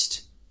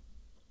replaced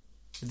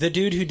the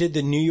dude who did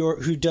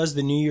who does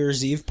the New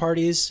Year's Eve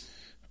parties.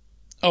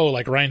 Oh,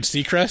 like Ryan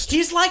Seacrest?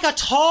 He's like a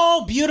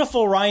tall,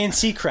 beautiful Ryan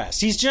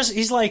Seacrest.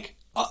 He's like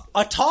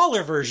a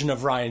taller version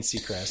of Ryan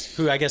Seacrest,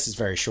 who I guess is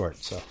very short.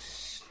 So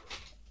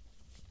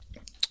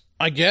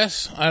I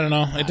guess. I don't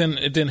know. It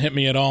didn't hit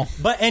me at all.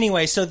 But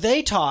anyway, so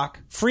they talk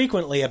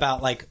frequently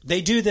about, like,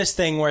 they do this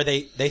thing where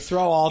they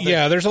throw all the...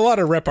 Yeah, there's a lot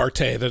of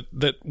repartee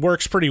that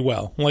works pretty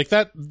well. Like,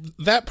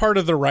 that part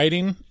of the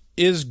writing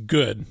is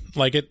good.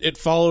 Like, it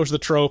follows the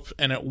trope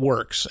and it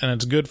works. And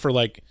it's good for,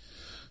 like,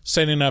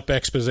 setting up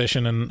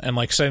exposition and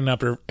like, setting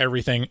up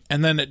everything.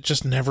 And then it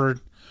just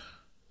never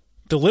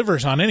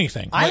delivers on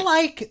anything. I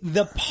like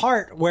the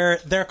part where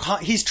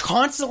he's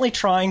constantly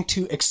trying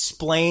to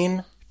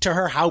explain to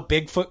her how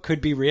Bigfoot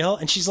could be real,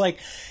 and she's like,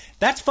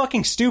 that's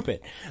fucking stupid.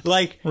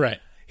 Like, right.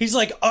 He's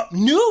like,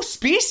 new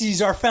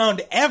species are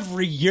found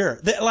every year.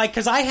 Like,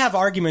 because I have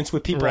arguments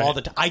with people all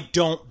the time. I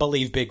don't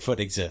believe Bigfoot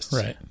exists.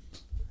 Right.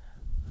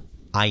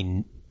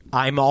 I'm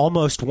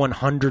almost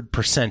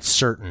 100%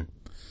 certain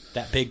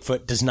that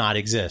Bigfoot does not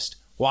exist.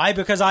 Why?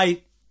 Because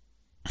I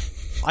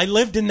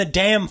lived in the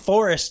damn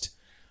forest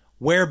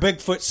where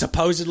Bigfoot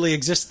supposedly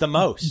exists the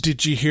most.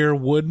 Did you hear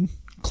wood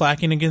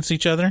clacking against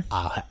each other?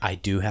 I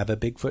do have a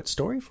Bigfoot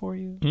story for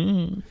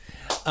you.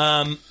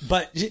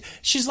 But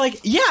she's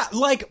like, yeah,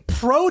 like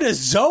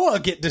protozoa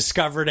get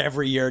discovered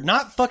every year,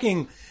 not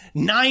fucking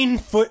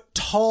 9-foot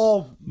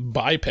tall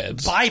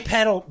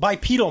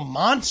bipedal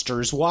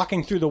monsters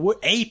walking through the wood,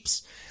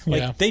 apes.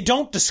 Like, they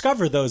don't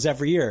discover those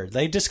every year.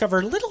 They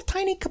discover little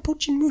tiny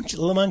capuchin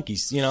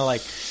monkeys, you know,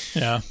 like,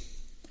 yeah.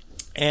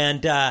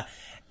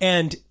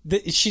 And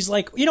she's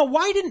like, you know,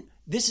 why didn't,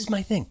 this is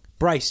my thing.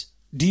 Bryce,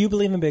 do you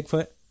believe in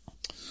Bigfoot?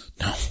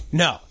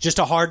 No. Just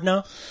a hard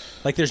no?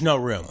 Like, there's no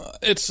room.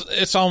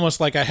 It's almost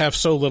like I have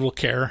so little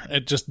care.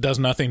 It just does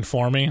nothing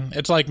for me.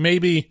 It's like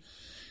maybe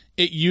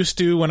it used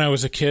to when I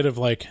was a kid, of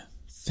like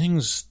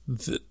things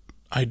that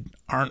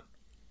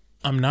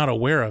I'm not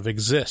aware of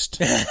exist.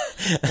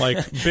 Like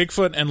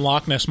Bigfoot and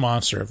Loch Ness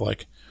Monster, of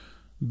like,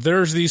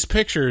 there's these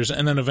pictures,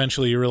 and then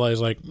eventually you realize,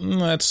 like,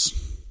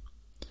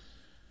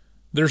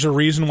 there's a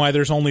reason why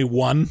there's only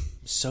one.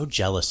 So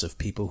jealous of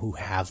people who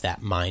have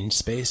that mind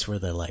space where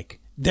they're like,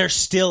 they're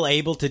still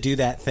able to do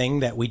that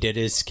thing that we did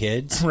as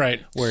kids.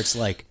 Right. Where it's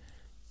like,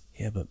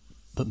 yeah, but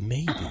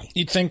maybe.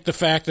 You'd think the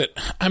fact that,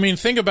 I mean,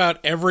 think about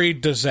every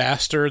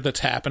disaster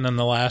that's happened in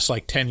the last,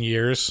 like, 10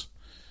 years,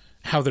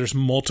 how there's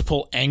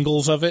multiple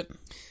angles of it.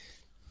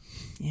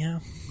 Yeah.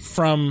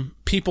 From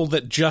people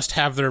that just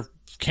have their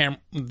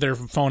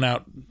phone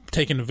out,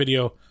 taking a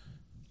video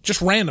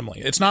just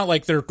randomly. It's not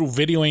like they're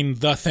videoing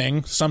the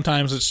thing.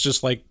 Sometimes it's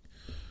just like,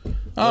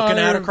 looking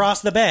out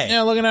across the bay.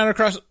 Yeah, looking out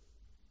across.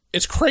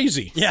 It's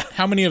crazy. Yeah.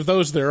 How many of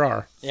those there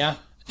are. Yeah.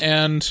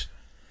 And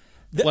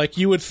like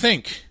you would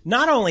think.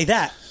 Not only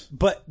that,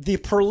 but the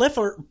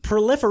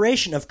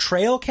proliferation of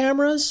trail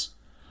cameras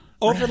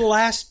over the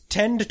last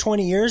 10 to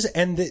 20 years,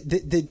 and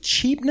the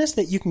cheapness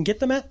that you can get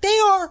them at, they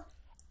are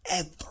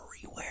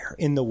everywhere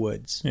in the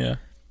woods. Yeah.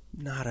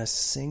 Not a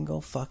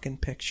single fucking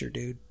picture,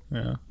 dude.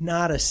 Yeah.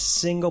 Not a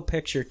single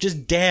picture.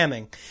 Just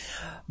damning.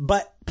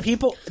 But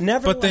people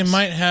never. But they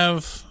might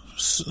have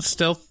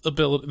stealth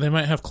ability. They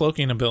might have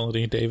cloaking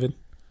ability, David.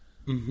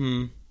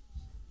 Mm-hmm.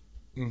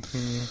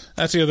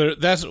 Mm-hmm.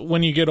 That's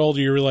when you get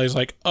older, you realize,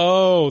 like,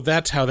 oh,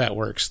 that's how that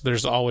works.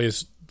 There's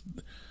always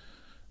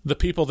the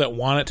people that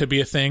want it to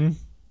be a thing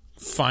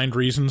find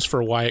reasons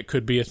for why it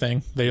could be a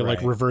thing. They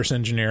like reverse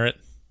engineer it.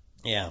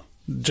 Yeah.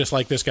 Just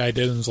like this guy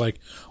did, and it's like,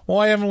 well,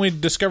 why haven't we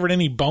discovered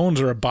any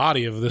bones or a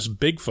body of this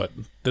Bigfoot,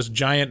 this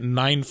giant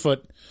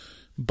 9-foot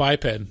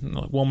biped?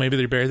 Like, well, maybe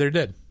they bury their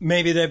dead.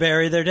 Maybe they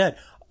bury their dead.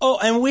 Oh,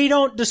 and we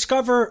don't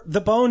discover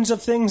the bones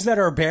of things that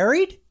are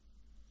buried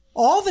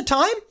all the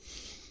time?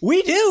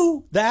 We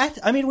do that.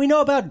 I mean, we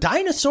know about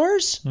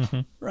dinosaurs,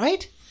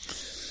 right?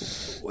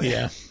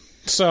 Yeah.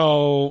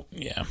 So,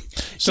 yeah.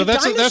 So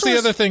that's the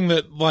other thing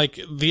that, like,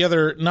 the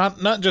other,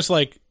 not just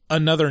like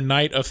another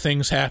night of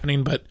things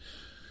happening, but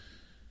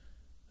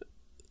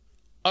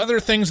other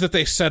things that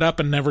they set up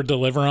and never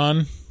deliver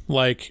on.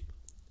 Like,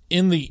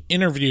 in the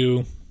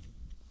interview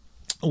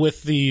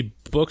with the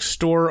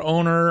bookstore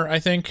owner, I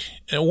think,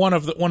 one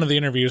of the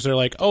interviews, they're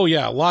like, oh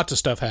yeah, lots of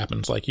stuff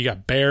happens. Like, you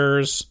got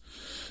bears,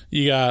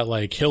 you got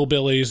like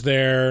hillbillies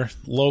there,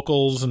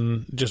 locals,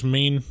 and just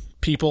mean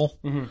people,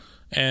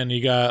 and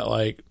you got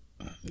like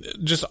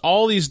just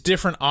all these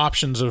different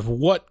options of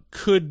what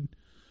could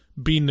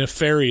be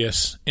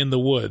nefarious in the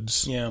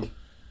woods. Yeah.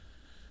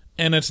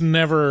 And it's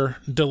never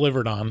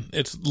delivered on.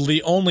 It's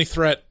the only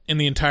threat in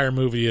the entire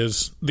movie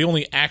is, the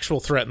only actual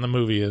threat in the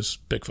movie is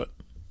Bigfoot.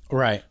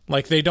 Right.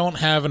 Like, they don't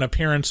have an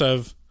appearance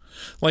of,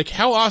 like,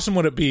 how awesome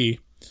would it be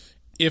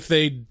if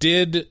they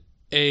did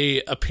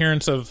a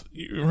appearance of,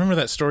 you remember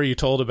that story you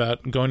told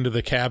about going to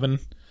the cabin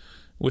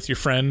with your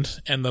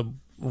friend and the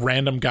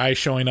random guy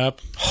showing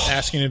up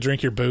asking to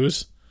drink your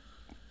booze?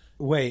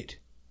 Wait.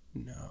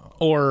 No.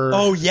 Or...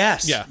 Oh,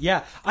 yes. Yeah.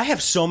 Yeah. I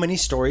have so many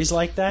stories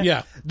like that.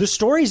 Yeah. The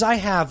stories I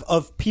have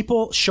of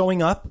people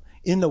showing up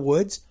in the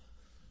woods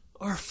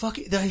are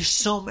fucking... There's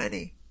so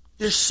many.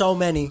 There's so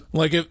many.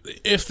 Like,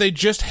 if they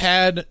just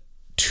had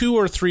 2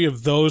 or 3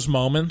 of those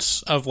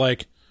moments of,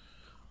 like,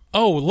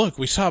 oh, look,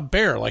 we saw a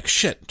bear. Like,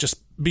 shit,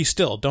 just be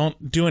still.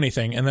 Don't do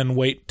anything. And then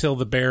wait till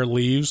the bear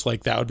leaves.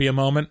 Like, that would be a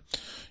moment.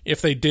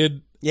 If they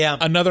did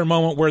another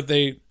moment where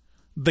the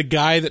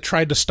guy that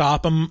tried to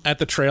stop him at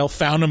the trail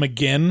found him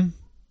again.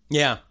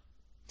 Yeah.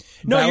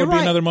 No, that you're would be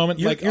right. another moment.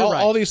 You're right.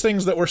 All these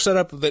things that were set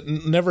up that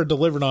never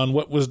delivered on,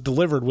 what was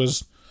delivered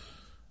was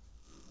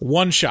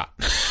one shot.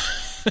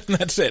 And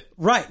that's it.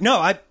 Right. No,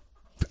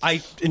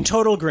 I in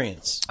total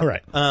agreement. All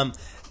right.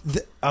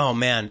 Oh,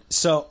 man.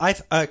 So,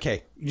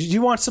 okay. Do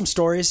you want some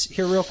stories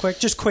here real quick?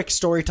 Just quick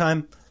story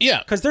time? Yeah.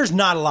 Because there's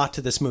not a lot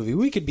to this movie.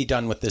 We could be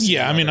done with this.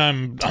 Yeah, I mean,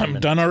 I'm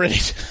done already.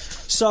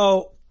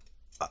 So,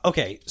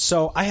 okay.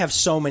 So, I have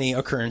so many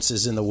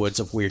occurrences in the woods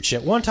of weird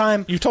shit. One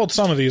time... You told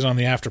some of these on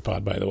the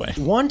Afterpod, by the way.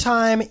 One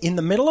time in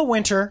the middle of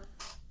winter...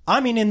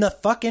 in the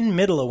fucking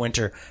middle of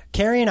winter,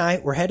 Carrie and I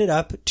were headed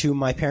up to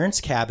my parents'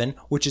 cabin,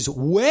 which is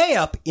way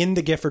up in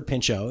the Gifford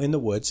Pinchot in the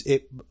woods.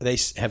 They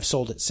have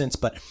sold it since,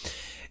 but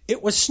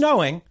it was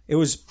snowing. It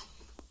was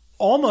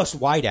almost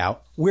white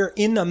out. We're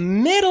in the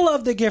middle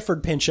of the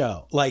Gifford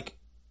Pinchot, like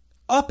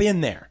up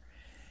in there.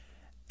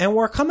 And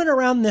we're coming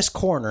around this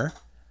corner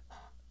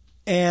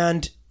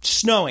and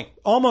snowing,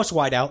 almost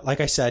white out, like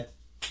I said.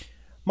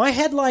 My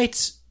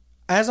headlights,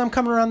 as I'm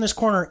coming around this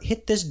corner,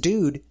 hit this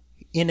dude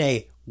in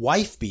a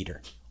wife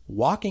beater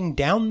walking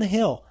down the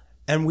hill,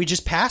 and we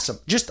just pass him.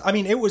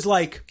 It was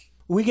like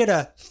we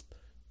get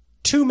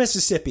to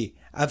Mississippi.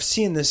 I've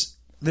seen this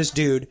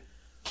dude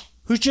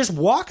who's just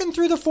walking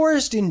through the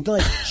forest in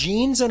like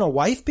jeans and a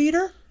wife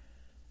beater,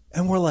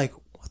 and we're like,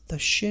 what the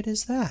shit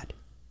is that?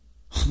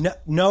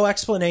 No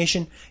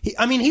explanation.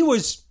 He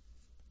was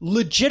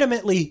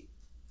legitimately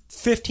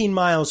 15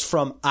 miles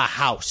from a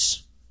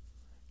house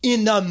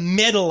in the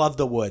middle of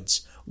the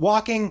woods,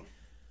 walking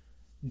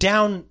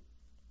down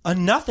a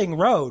nothing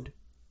road.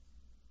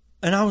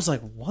 And I was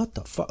like, what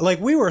the fuck? Like,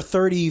 we were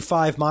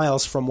 35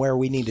 miles from where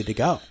we needed to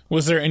go.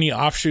 Was there any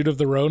offshoot of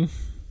the road?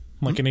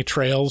 Like any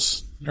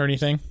trails or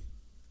anything?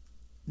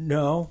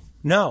 No.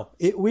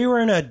 We were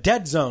in a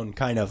dead zone,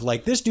 kind of.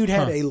 Like, this dude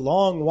had a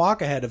long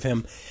walk ahead of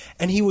him,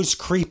 and he was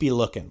creepy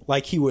looking.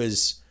 Like, he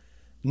was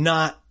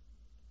methed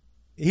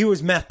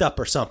up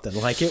or something.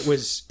 Like, it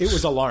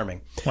was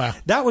alarming. Wow.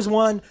 That was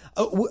one.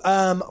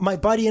 My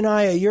buddy and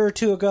I, a year or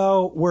two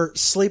ago, were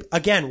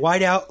again,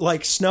 white out,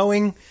 like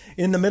snowing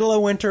in the middle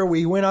of winter.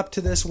 We went up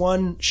to this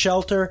one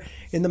shelter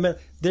in the middle.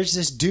 There's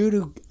this dude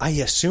who I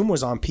assume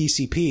was on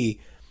PCP,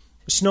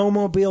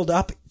 snowmobiled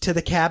up to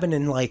the cabin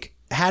and like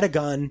had a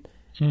gun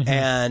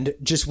and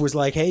just was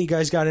like, hey, you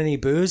guys got any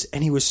booze?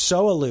 And he was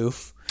so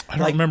aloof. I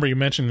don't remember you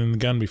mentioning the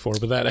gun before,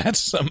 but that adds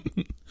some.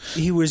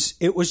 It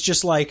was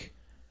just like,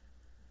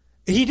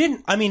 he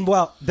didn't,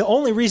 the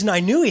only reason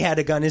I knew he had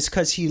a gun is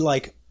because he,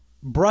 like,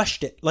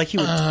 brushed it. Like, he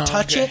would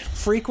touch it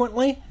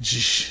frequently.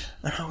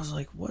 And I was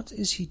like, what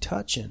is he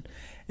touching?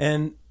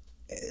 And,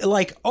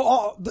 like,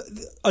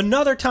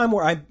 another time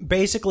where I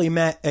basically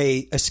met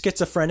a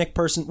schizophrenic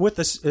person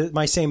with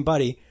my same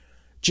buddy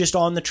just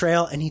on the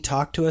trail, and he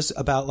talked to us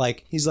about,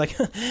 like, he's like,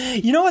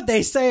 you know what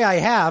they say I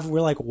have?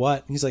 We're like,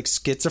 what? He's like,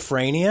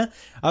 schizophrenia.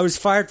 I was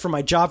fired from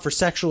my job for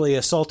sexually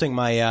assaulting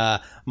my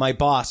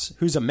boss,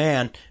 who's a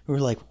man. We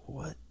were like,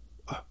 what?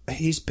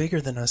 He's bigger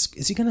than us.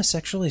 Is he going to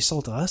sexually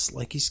assault us?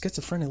 Like, he's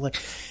schizophrenic.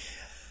 Like,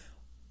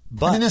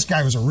 but this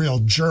guy was a real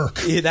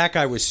jerk. Yeah, that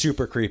guy was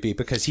super creepy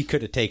because he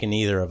could have taken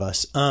either of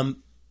us.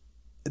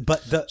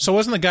 So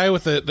wasn't the guy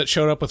that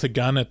showed up with a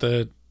gun at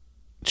the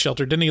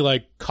shelter, didn't he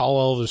like call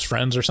all of his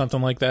friends or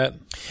something like that?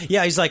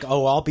 Yeah, he's like,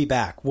 oh, I'll be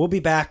back. We'll be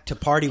back to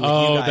party with you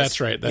guys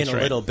that's right. in a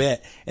little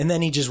bit. And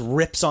then he just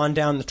rips on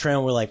down the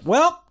trail. We're like,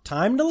 well,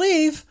 time to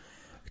leave.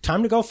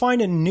 Time to go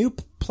find a new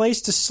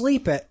place to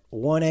sleep at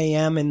 1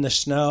 a.m. in the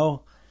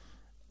snow.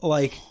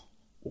 Like,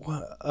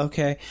 what?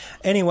 Okay.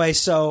 Anyway,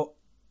 so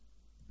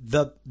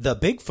the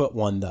Bigfoot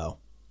one, though,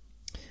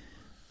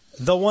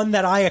 the one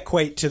that I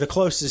equate to the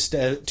closest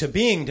to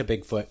being to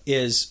Bigfoot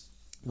is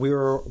we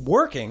were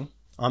working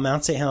on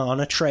Mount St. Helens on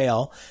a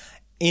trail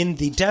in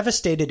the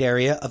devastated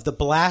area of the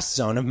blast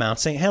zone of Mount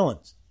St.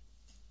 Helens.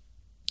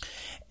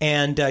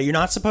 And you're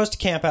not supposed to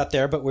camp out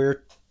there, but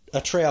we're a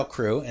trail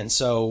crew, and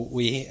so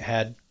we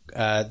had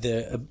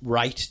the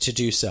right to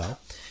do so.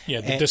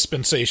 Yeah, the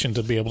dispensation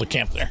to be able to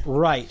camp there.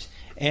 Right.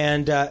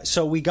 And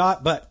so we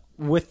got, but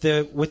with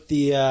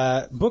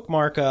the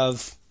bookmark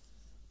of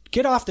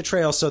get off the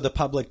trail so the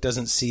public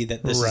doesn't see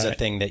that this is a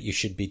thing that you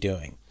should be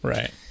doing.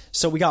 Right.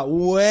 So we got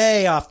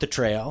way off the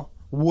trail,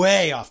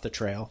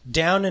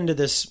 down into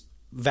this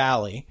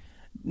valley.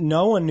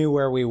 No one knew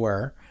where we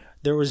were.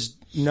 There was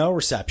no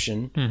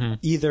reception,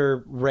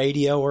 either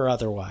radio or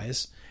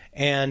otherwise.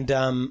 And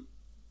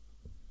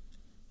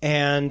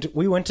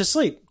we went to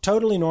sleep.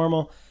 Totally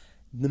normal.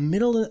 In the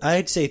middle of,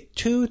 I'd say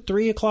 2,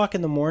 3 o'clock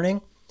in the morning.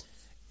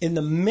 In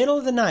the middle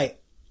of the night,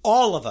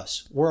 all of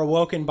us were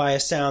awoken by a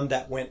sound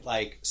that went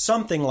like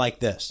something like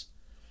this.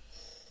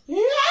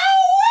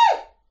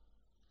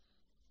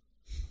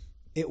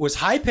 It was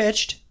high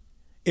pitched.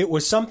 It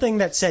was something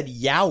that said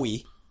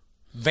yowie,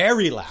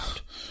 very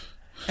loud,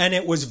 and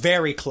it was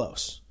very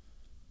close.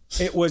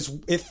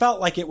 It felt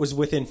like it was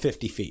within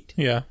 50 feet.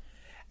 Yeah.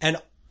 And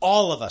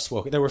all of us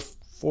woke up. There were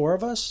 4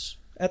 of us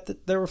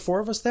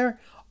there.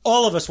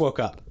 All of us woke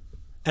up,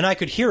 and I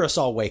could hear us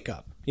all wake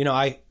up. You know,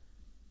 I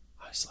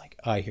was like,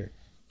 I hear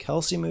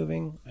Kelsey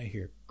moving. I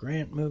hear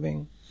Grant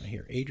moving. I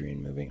hear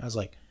Adrian moving. I was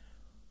like,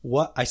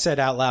 what? I said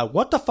out loud,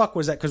 what the fuck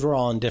was that? Because we're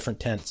all in different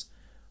tents.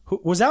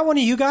 Was that one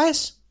of you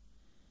guys?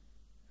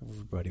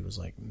 Everybody was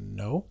like,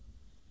 no.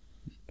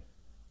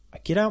 I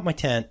get out my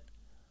tent.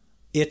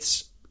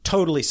 It's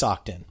totally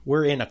socked in.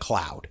 We're in a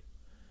cloud.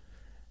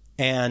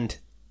 And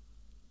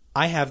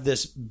I have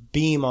this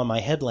beam on my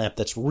headlamp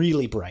that's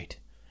really bright.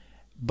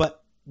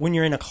 But when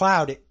you're in a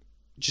cloud, it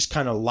just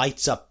kind of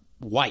lights up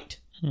white.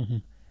 Mm-hmm.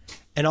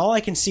 And all I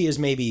can see is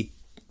maybe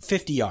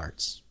 50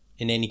 yards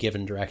in any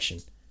given direction.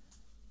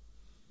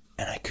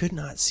 And I could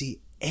not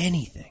see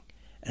anything.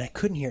 And I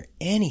couldn't hear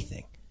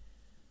anything.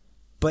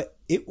 But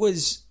it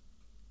was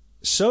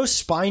so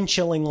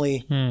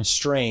spine-chillingly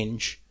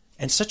strange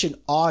and such an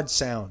odd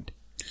sound.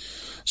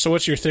 So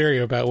what's your theory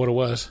about what it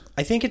was?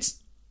 I think it's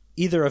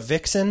either a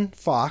vixen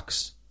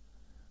fox,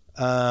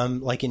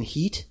 like in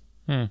Heat,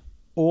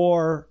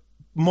 or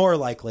more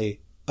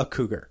likely a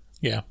cougar.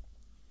 Yeah.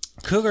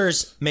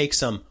 Cougars make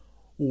some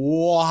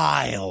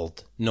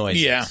wild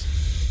noises. Yeah.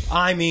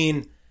 I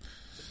mean,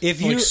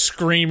 if you... Like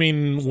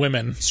screaming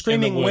women.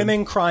 Screaming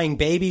women, crying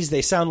babies.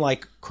 They sound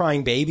like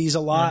crying babies a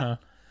lot.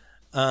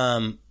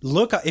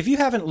 If you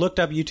haven't looked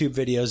up YouTube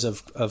videos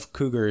of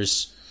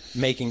cougars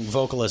making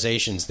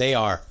vocalizations, they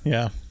are.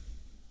 Yeah.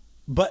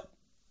 But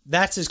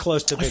that's as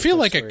close to Bigfoot. I feel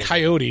like a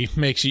coyote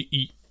makes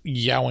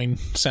yowling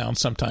sound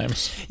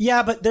sometimes.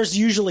 Yeah, but there's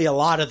usually a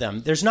lot of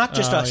them. There's not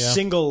just a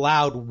single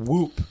loud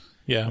whoop.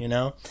 Yeah. You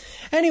know?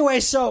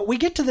 Anyway, so we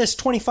get to this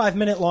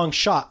 25-minute long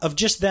shot of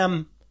just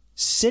them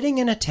sitting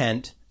in a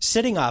tent,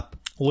 sitting up.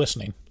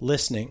 Listening.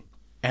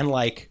 And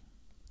like,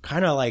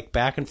 kind of like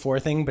back and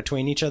forthing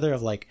between each other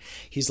of like,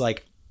 he's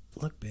like,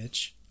 look,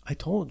 bitch, I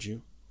told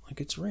you. Like,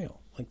 it's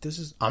real. Like,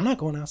 I'm not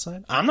going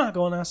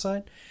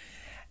outside.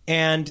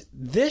 And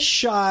this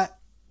shot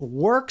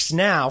works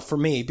now for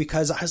me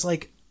because I was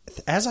like,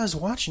 as I was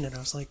watching it, I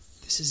was like,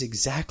 this is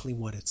exactly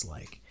what it's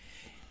like.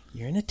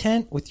 You're in a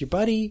tent with your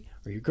buddy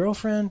or your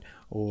girlfriend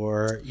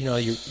or,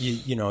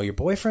 your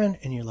boyfriend,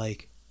 and you're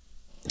like...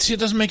 See, it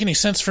doesn't make any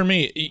sense for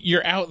me.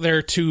 You're out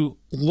there to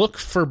look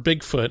for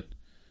Bigfoot,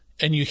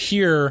 and you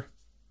hear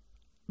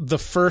the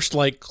first,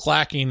 like,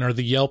 clacking or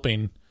the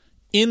yelping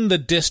in the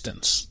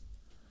distance.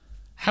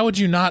 How would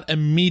you not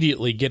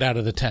immediately get out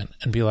of the tent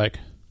and be like...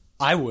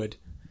 I would.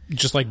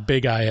 Just like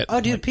big eye it.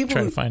 Oh, dude, like,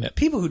 try to find it.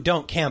 People who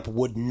don't camp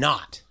would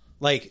not.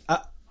 Like,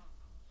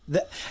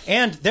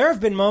 and there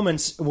have been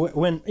moments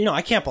when,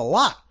 I camp a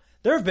lot.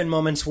 There have been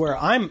moments where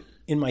I'm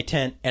in my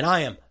tent and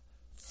I am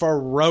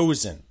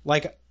frozen.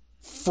 Like,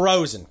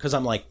 frozen. Because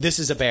I'm like, this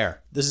is a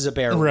bear. This is a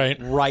bear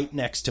right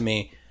next to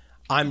me.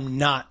 I'm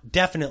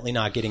definitely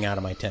not getting out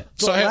of my tent.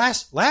 So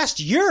last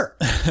year,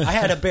 I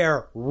had a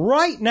bear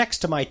right next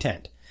to my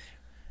tent.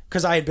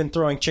 Because I had been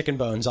throwing chicken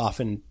bones off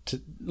into,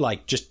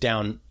 like, just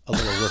down a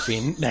little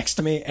ravine next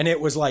to me, and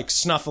it was like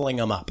snuffling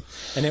them up,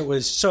 and it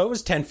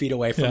was 10 feet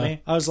away from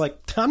me. I was like,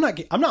 I'm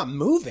not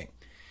moving.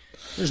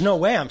 There's no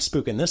way I'm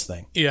spooking this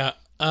thing. Yeah.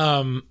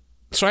 So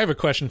I have a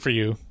question for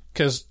you,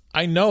 because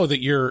I know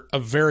that you're a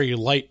very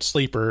light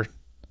sleeper,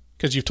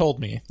 because you've told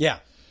me. Yeah.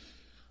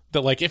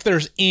 That, like, if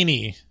there's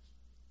any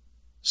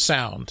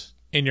sound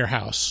in your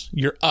house,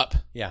 you're up.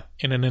 Yeah.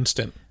 In an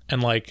instant,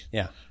 and like,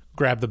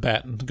 grab the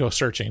bat and go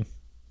searching.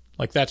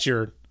 Like, that's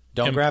your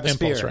Don't grab a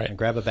impulse, spear right? And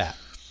grab a bat.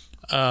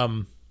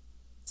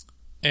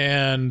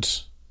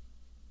 And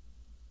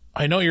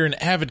I know you're an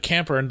avid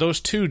camper, and those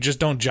two just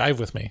don't jive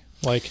with me.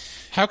 Like,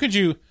 how could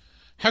you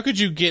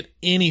get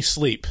any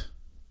sleep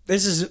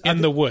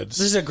in the woods?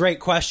 This is a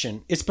great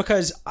question. It's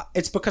because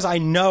I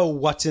know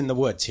what's in the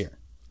woods here.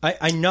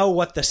 I know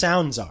what the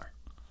sounds are.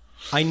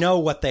 I know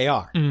what they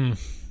are. And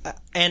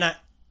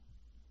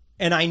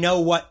I know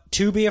what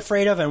to be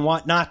afraid of and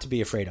what not to be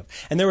afraid of.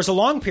 And there was a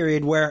long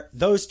period where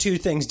those two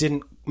things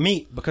didn't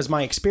meet because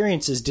my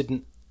experiences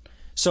didn't.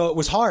 So it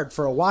was hard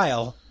for a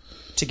while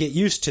to get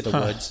used to the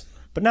woods.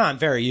 But now I'm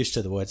very used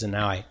to the woods, and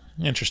now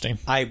Interesting.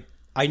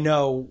 I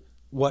know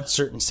what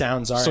certain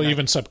sounds are. So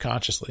even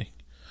subconsciously.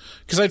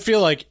 Because I'd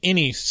feel like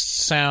any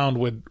sound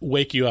would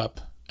wake you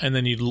up, and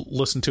then you'd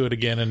listen to it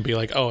again and be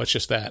like, oh, it's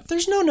just that.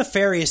 There's no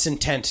nefarious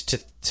intent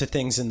to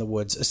things in the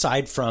woods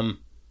aside from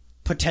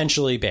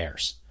potentially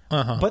bears.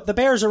 But the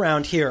bears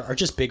around here are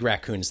just big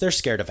raccoons. They're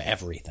scared of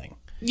everything.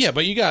 Yeah,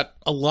 but you got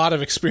a lot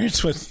of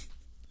experience with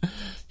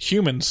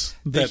humans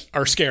that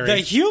are scary. The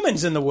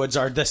humans in the woods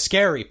are the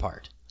scary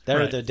part.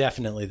 They're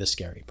definitely the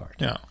scary part.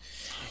 Yeah.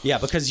 Yeah,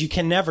 because you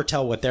can never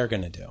tell what they're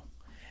going to do.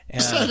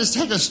 So I just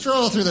take a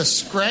stroll through the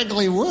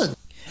scraggly wood.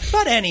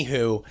 But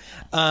anywho,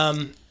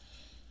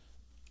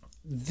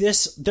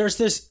 there's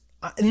this,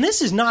 and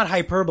this is not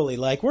hyperbole.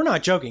 Like, we're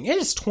not joking. It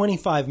is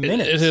 25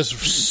 minutes. It is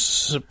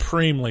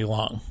supremely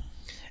long.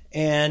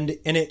 And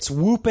it's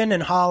whooping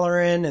and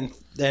hollering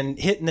and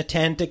hitting the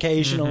tent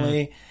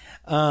occasionally.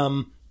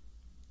 Yeah,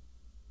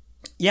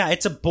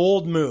 it's a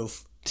bold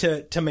move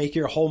to make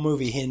your whole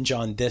movie hinge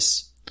on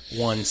this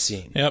one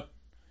scene. Yep.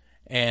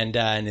 And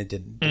it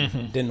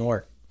didn't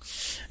work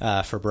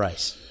for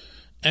Bryce.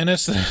 And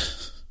it's,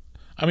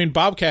 I mean,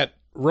 Bobcat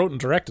wrote and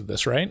directed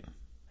this, right?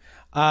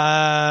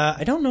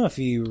 I don't know if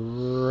he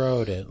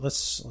wrote it.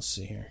 Let's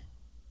see here.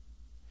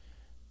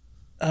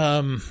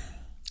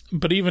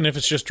 But even if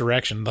it's just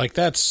direction, like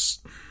that's...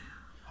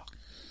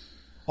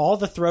 All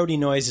the throaty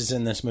noises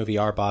in this movie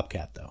are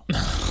Bobcat, though.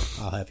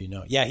 I'll have you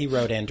know. Yeah, he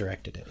wrote and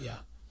directed it, yeah.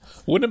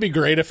 Wouldn't it be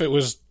great if it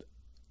was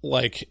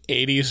like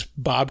 80s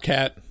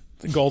Bobcat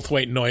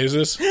Goldthwait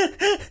noises?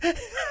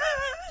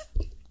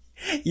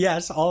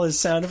 Yes, all his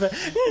sound effect.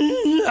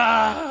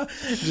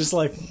 Just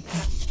like...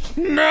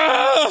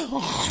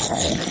 No!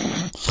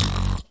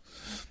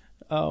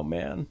 Oh,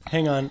 man.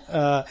 Hang on.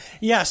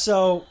 Yeah,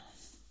 so...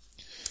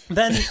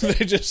 Then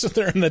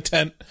they're in the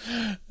tent,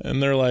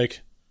 and they're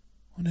like,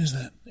 what is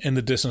that? In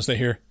the distance, they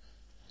hear,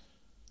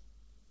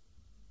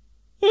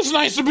 it's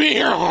nice to be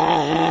here.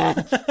 I'm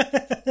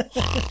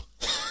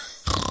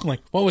like,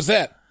 what was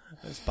that?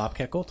 It's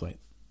Bobcat Goldthwait.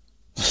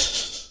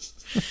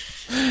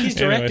 He's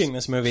directing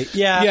this movie.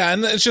 Yeah. Yeah,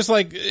 and it's just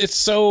like, it's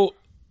so...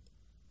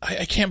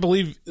 I can't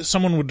believe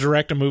someone would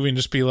direct a movie and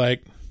just be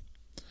like,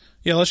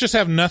 yeah, let's just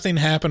have nothing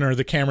happen or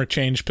the camera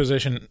change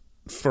position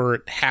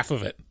for half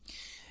of it.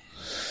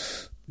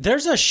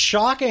 There's a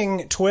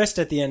shocking twist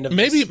at the end of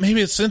this.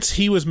 Maybe it's since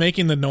he was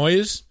making the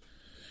noise,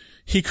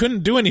 he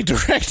couldn't do any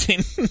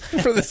directing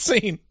for the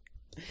scene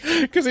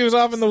because he was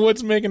off in the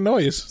woods making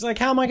noise. It's like,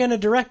 how am I going to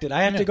direct it?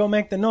 I have to go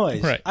make the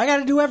noise. Right. I got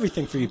to do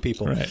everything for you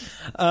people. Right.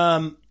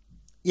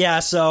 Yeah.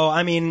 So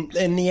I mean,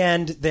 in the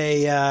end,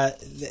 they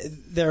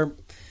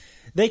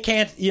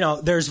can't. You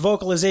know, there's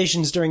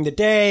vocalizations during the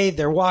day.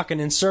 They're walking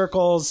in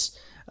circles.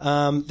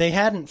 They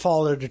hadn't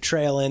followed a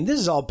trail in. This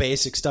is all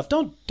basic stuff.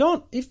 Don't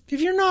if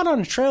you're not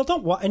on a trail,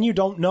 and you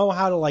don't know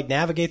how to like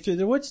navigate through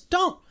the woods,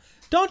 don't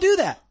do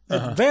that.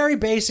 It's very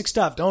basic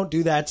stuff. Don't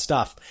do that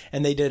stuff.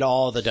 And they did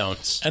all the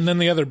don'ts. And then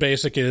the other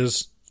basic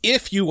is,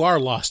 if you are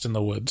lost in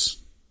the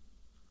woods,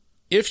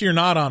 if you're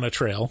not on a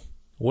trail,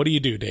 what do you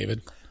do,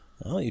 David?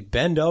 Well, you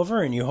bend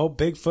over and you hope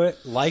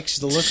Bigfoot likes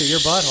the look of your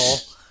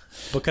butthole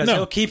because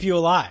he'll keep you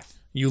alive.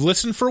 You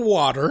listen for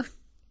water.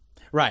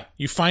 Right.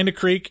 You find a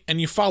creek and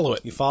you follow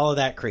it. You follow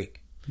that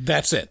creek.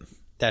 That's it.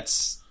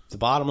 That's the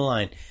bottom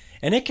line.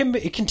 And it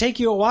can take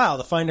you a while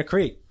to find a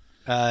creek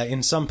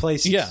in some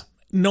places. Yeah.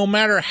 No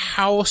matter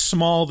how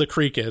small the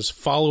creek is,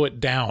 follow it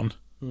down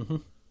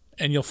and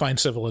you'll find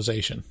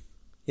civilization.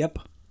 Yep.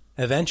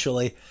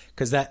 Eventually,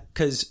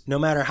 because no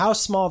matter how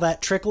small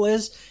that trickle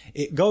is,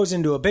 it goes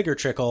into a bigger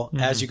trickle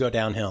as you go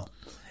downhill.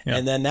 Yep.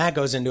 And then that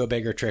goes into a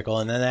bigger trickle,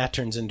 and then that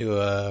turns into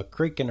a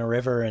creek and a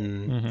river,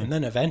 and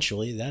then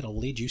eventually that'll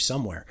lead you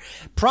somewhere.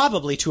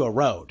 Probably to a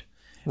road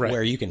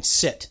where you can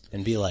sit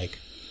and be like,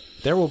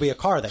 there will be a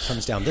car that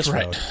comes down this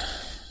road.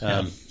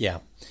 Yeah.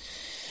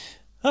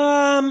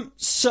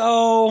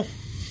 So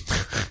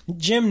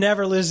Jim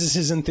never loses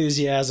his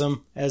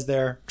enthusiasm as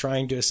they're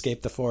trying to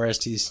escape the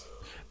forest. He's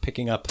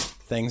picking up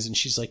things, and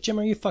she's like, Jim,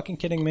 are you fucking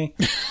kidding me?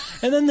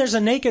 And then there's a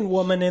naked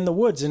woman in the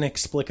woods,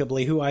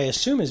 inexplicably, who I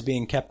assume is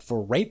being kept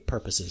for rape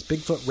purposes.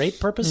 Bigfoot rape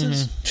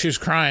purposes? She was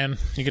crying.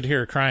 You could hear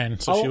her crying,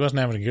 so she wasn't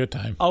having a good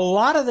time. A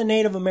lot of the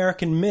Native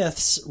American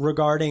myths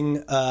regarding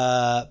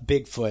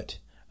Bigfoot,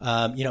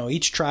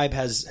 each tribe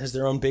has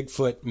their own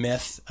Bigfoot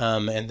myth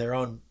and their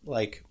own,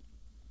 like,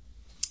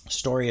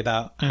 story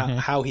about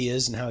how he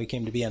is and how he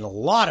came to be, and a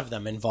lot of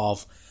them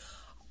involve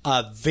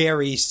a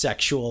very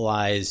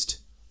sexualized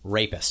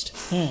rapist.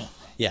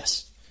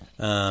 Yes.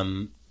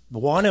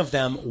 One of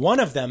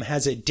them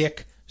has a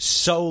dick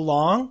so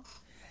long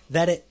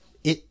that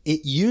it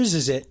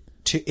uses it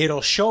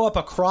it'll show up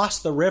across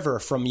the river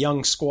from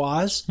young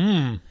squaws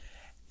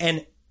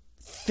and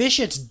fish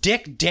its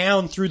dick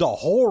down through the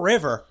whole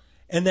river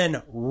and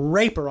then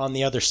rape her on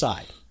the other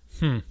side.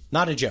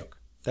 Not a joke.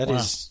 That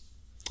is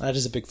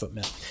a Bigfoot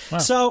myth. Wow.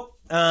 So,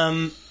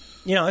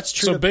 it's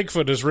true. So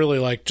Bigfoot is really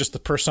like just the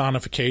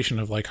personification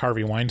of like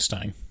Harvey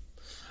Weinstein.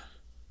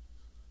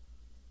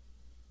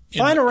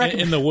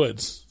 In the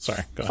woods.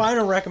 Sorry. Go ahead.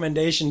 Final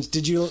recommendations.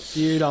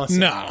 You don't say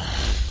No.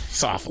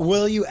 It's awful.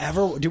 Will you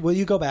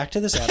go back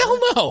to this ever? Hell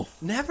no.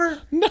 Never?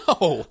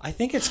 No. I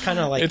think it's kind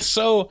of like... It's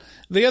so...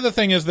 The other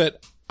thing is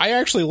that I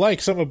actually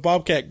like some of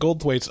Bobcat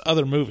Goldthwait's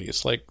other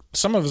movies. Like,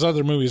 some of his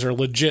other movies are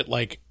legit,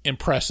 like,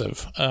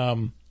 impressive.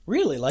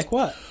 Really? Like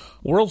what?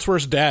 World's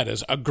Worst Dad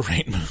is a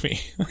great movie.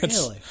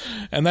 Really?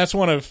 And that's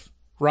one of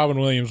Robin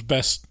Williams'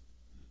 best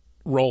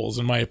roles,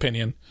 in my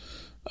opinion.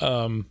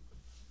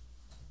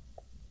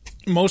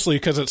 Mostly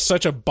because it's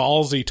such a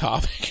ballsy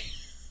topic.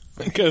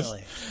 Because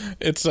Really?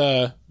 it's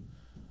the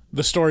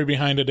story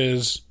behind it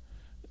is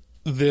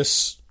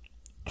this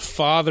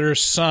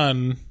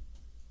father-son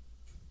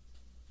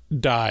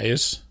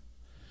dies,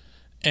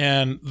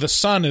 and the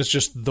son is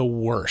just the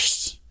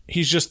worst.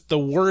 He's just the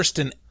worst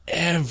in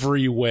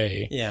every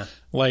way. Yeah.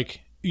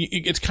 Like,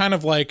 it's kind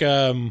of like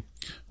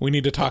we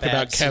need to talk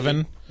about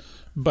Kevin,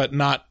 but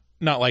not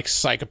like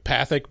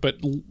psychopathic,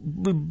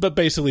 but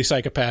basically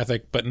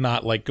psychopathic, but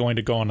not like going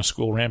to go on a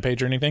school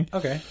rampage or anything.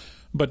 Okay.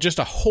 But just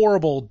a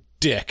horrible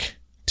dick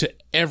to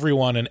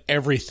everyone and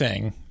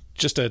everything.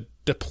 Just a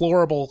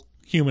deplorable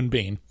human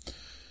being.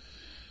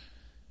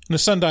 And the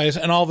son dies,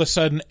 and all of a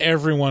sudden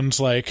everyone's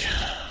like,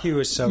 he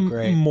was so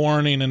great,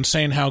 mourning and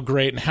saying how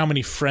great and how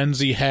many friends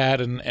he had,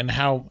 and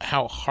how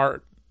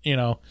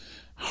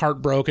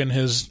heartbroken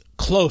his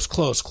close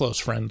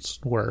friends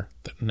were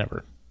that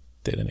never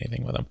did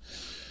anything with him.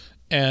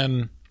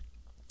 And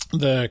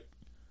it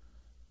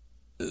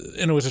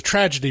was a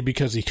tragedy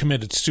because he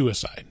committed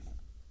suicide.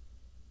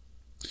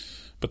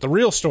 But the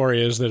real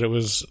story is that it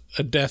was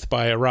a death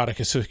by erotic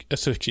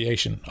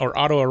asphyxiation or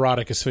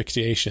autoerotic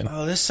asphyxiation.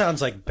 Oh, this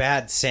sounds like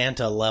Bad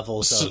Santa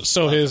levels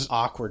of his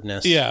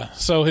awkwardness. Yeah.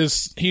 So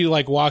he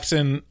like walks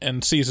in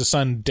and sees his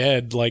son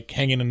dead, like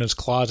hanging in his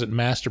closet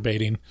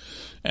masturbating.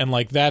 And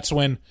like, that's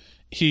when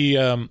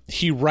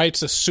he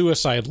writes a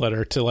suicide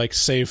letter to like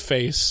save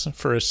face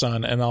for his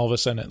son. And all of a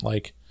sudden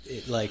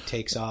it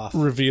takes off.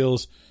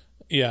 Reveals.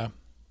 Yeah.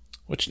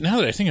 Which, now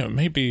that I think of it,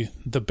 may be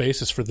the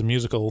basis for the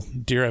musical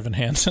Dear Evan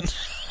Hansen.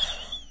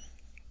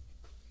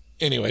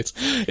 Anyways,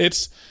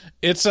 it's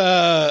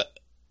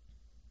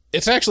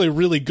actually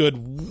really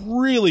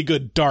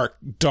good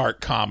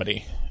dark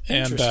comedy.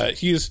 And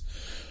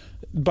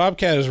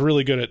Bobcat is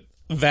really good at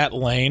that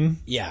lane.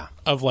 Yeah.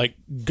 Of like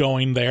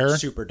going there.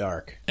 Super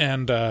dark.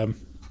 And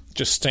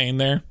just staying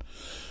there.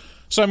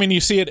 So I mean, you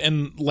see it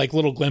in like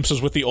little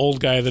glimpses with the old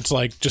guy that's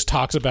like just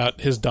talks about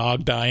his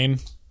dog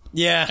dying.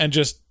 Yeah. And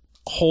just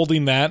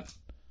holding that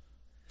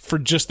for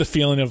just the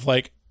feeling of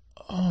like,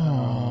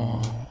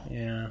 oh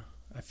yeah,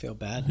 I feel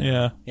bad.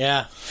 Yeah.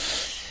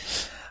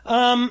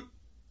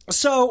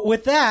 So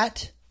with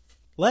that,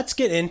 let's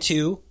get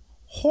into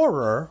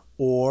horror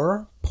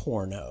or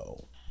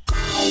porno.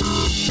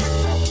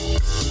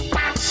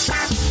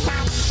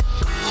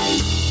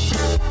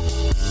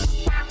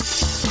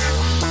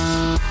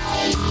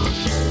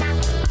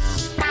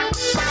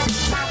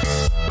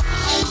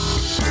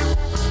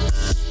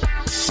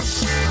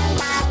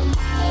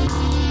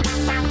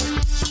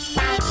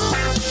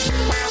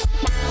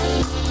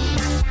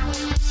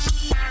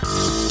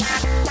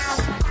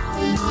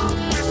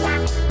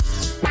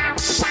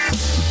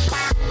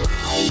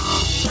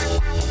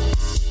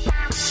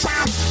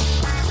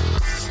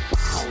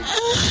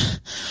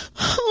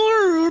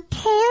 Horror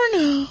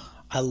porno.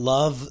 I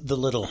love the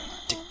little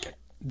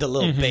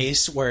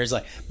bass where it's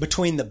like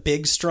between the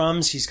big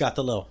strums, he's got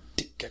the little,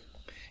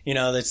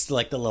 that's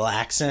like the little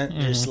accent.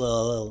 There's a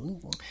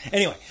little.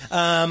 Anyway,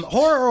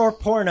 horror or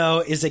porno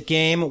is a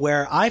game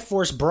where I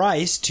force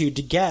Bryce to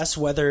guess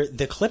whether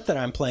the clip that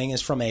I'm playing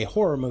is from a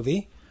horror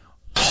movie,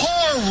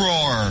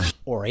 Horror,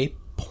 or a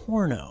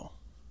porno.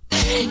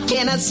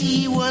 Can I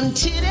see one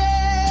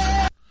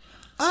today?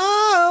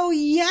 Oh,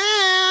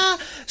 yeah.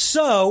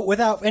 So,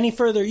 without any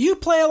further you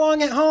play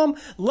along at home,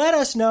 let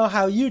us know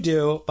how you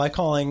do by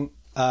calling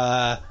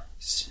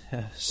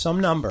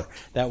some number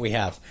that we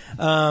have.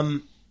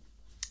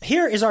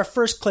 Here is our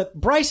first clip.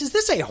 Bryce, is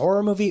this a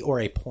horror movie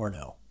or a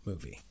porno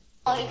movie?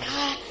 Oh,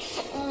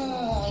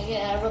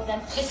 yeah, rub them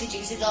pussy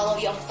juices all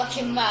over your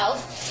fucking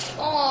mouth.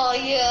 Oh,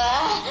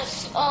 yeah.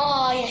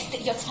 Oh, yeah,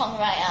 stick your tongue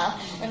right out.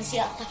 Let me see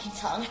that fucking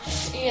tongue.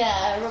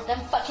 Yeah, rub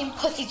them fucking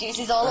pussy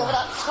juices all over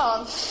that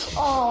tongue.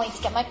 Oh, I need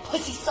to get my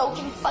pussy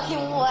soaking fucking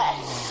wet.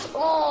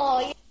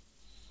 Oh,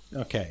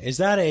 yeah. Okay, is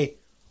that a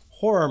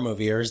horror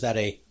movie or is that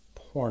a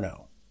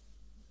porno?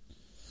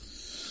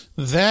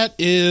 That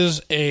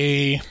is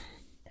a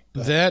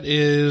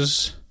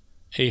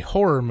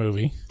horror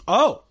movie.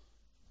 Oh.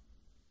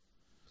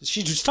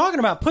 She was talking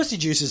about pussy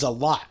juices a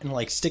lot and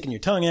like sticking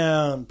your tongue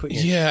out and putting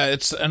your... Yeah,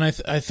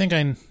 I think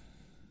I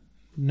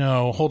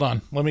no, hold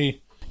on.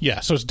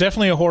 So it's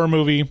definitely a horror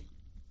movie,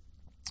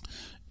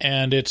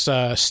 and it's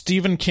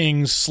Stephen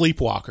King's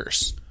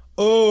Sleepwalkers.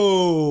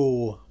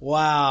 Oh,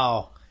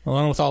 wow. The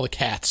one with all the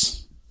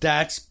cats.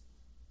 I'm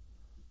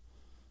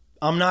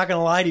not going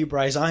to lie to you,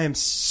 Bryce. I am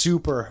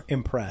super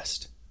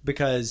impressed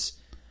because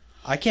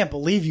I can't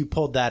believe you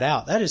pulled that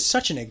out. That is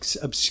such an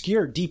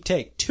obscure deep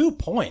take. 2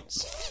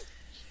 points.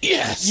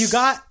 Yes. You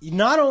got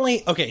not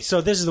only... Okay,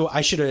 so this is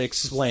I should have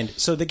explained.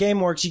 So the game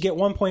works. You get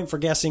 1 point for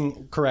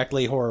guessing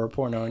correctly horror or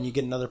porno, and you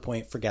get another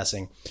point for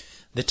guessing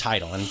the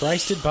title. And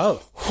Bryce did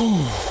both.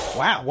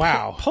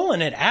 Wow.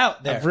 Pulling it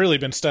out there. I've really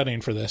been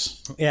studying for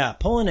this. Yeah,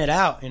 pulling it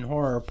out in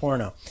horror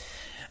porno.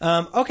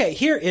 Okay,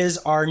 here is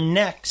our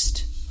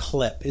next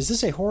clip. Is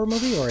this a horror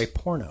movie or a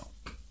porno?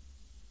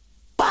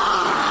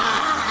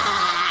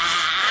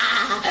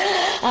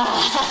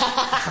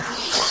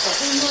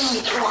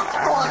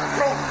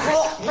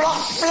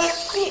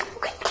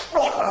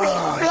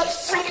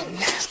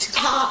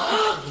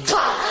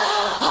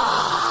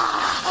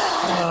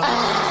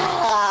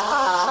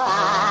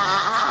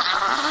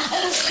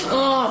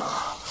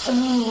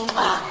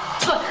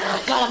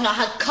 God, I've not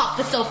had cock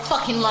for so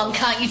fucking long,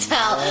 can't you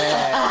tell?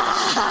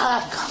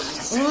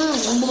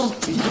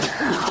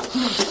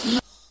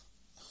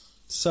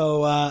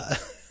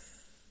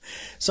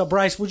 So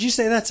Bryce, would you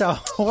say that's a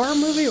horror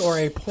movie or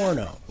a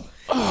porno?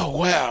 Oh,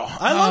 wow.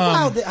 I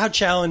love how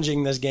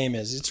challenging this game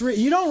is. It's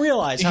you don't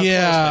realize how close they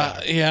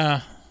are.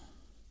 Yeah.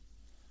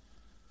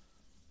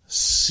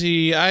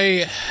 See,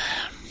 I'm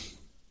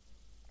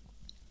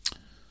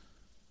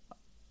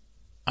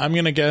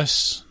going to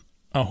guess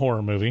a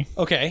horror movie.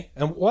 Okay,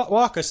 and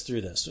walk us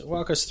through this.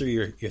 Walk us through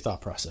your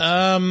thought process.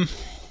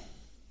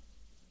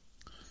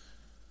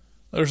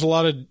 There's a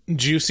lot of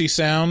juicy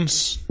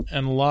sounds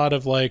and a lot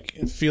of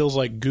it feels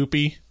like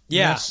goopy.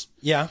 Yes.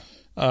 Yeah.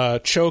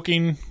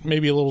 Choking,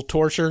 maybe a little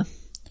torture.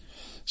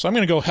 So I'm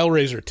going to go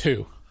Hellraiser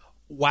 2.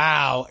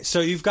 Wow.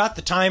 So you've got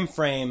the time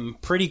frame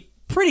pretty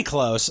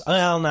close.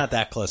 Well, not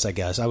that close, I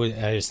guess. I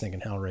was thinking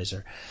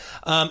Hellraiser.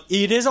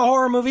 It is a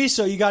horror movie,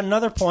 so you got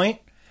another point.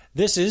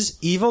 This is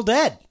Evil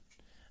Dead.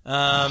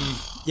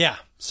 Yeah.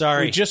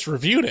 Sorry. We just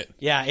reviewed it.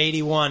 Yeah,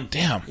 81.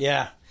 Damn.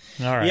 Yeah.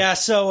 All right. Yeah,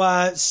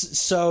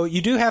 so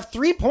you do have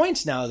 3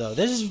 points now, though.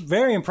 This is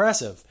very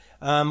impressive.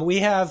 We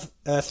have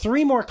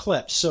 3 more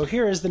clips. So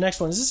here is the next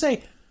one. Is this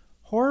a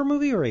horror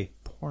movie or a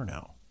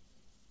porno?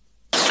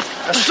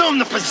 Assume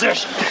the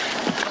position.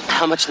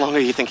 How much longer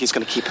do you think he's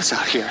going to keep us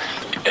out here?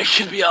 It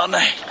could be all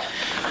night.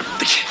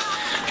 The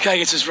guy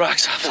gets his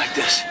rocks off like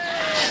this.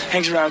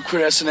 Hangs around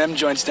queer S&M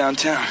joints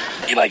downtown.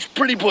 He likes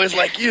pretty boys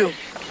like you.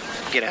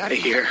 Get out of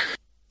here.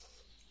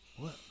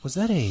 What? Was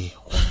that a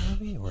horror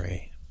movie or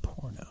a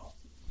porno?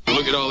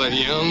 Look at all that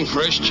young,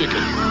 fresh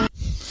chicken.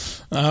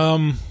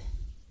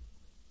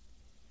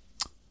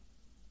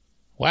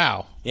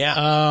 Wow.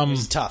 Yeah.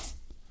 It's tough.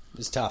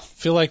 It's tough.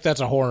 Feel like that's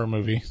a horror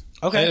movie.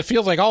 Okay. It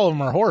feels like all of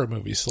them are horror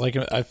movies.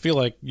 I feel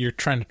like you're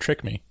trying to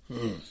trick me.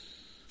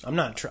 I'm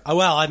not.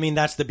 Well, I mean,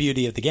 that's the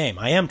beauty of the game.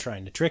 I am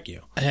trying to trick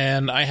you.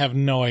 And I have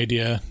no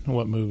idea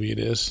what movie it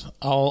is.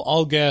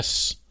 I'll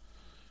guess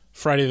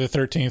Friday the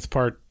 13th,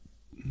 Part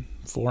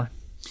 4.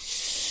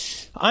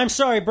 I'm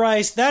sorry,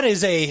 Bryce. That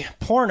is a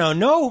porno.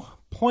 No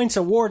points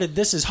awarded.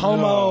 This is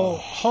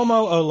Homo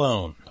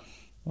Alone.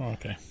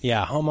 Okay.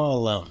 Yeah, Homo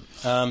Alone.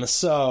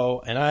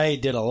 And I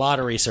did a lot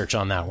of research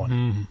on that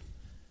one.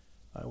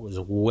 I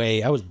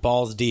was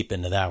balls deep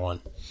into that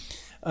one.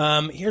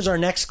 Here's our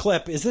next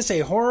clip. Is this a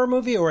horror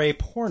movie or a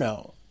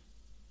porno?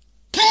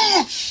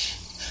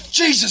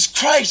 Jesus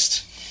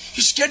Christ!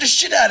 You scared the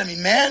shit out of me,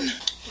 man.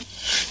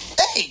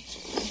 Hey,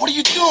 what are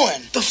you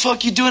doing? The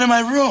fuck you doing in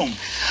my room?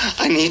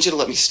 I need you to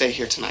let me stay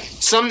here tonight.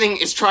 Something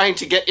is trying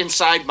to get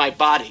inside my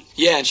body.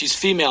 Yeah, and she's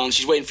female and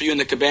she's waiting for you in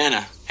the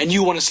cabana. And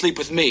you want to sleep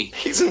with me.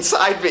 He's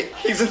inside me.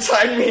 He's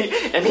inside me,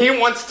 and he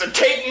wants to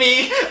take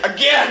me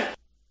again.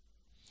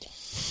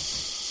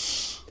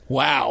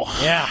 Wow.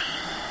 Yeah.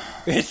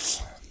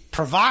 It's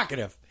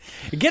provocative.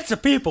 It gets the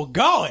people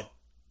going.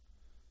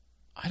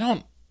 I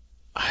don't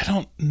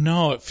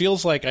know. It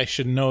feels like I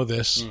should know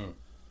this.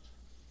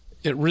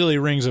 It really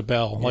rings a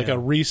bell. Like a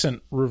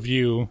recent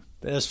review.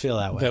 It does feel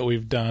that way. That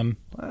we've done.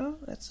 Well,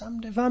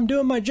 if I'm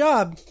doing my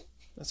job,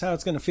 that's how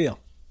it's going to feel.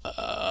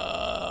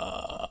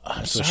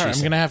 I'm sorry. I'm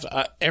going to have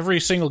to... every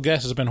single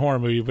guess has been horror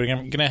movie, but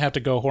I'm going to have to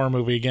go horror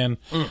movie again.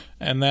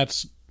 And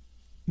that's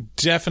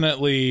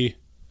definitely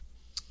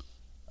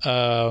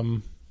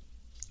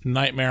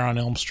Nightmare on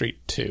Elm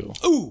Street 2.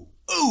 Ooh.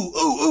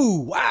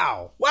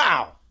 Wow.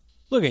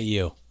 Look at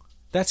you.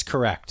 That's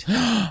correct.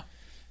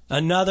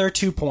 Another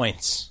 2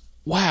 points.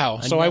 Wow.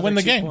 So I win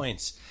the game.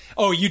 Points.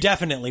 Oh, you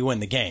definitely win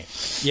the game.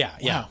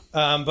 Yeah.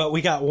 But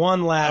we got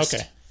one last...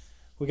 Okay.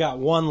 We got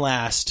one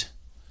last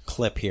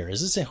clip here.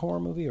 Is this a horror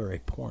movie or a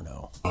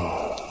porno?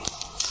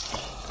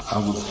 I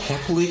will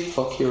happily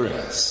fuck your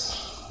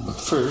ass. But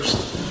first,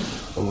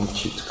 I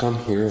want you to come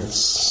here and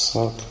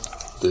suck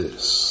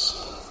this.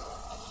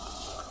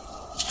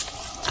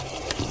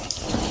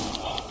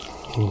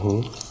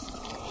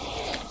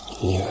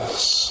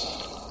 Yes.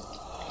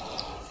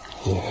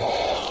 Yeah.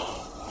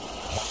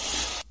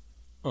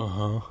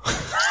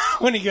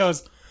 When he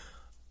goes,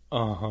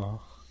 I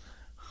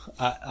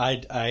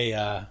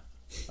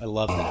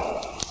love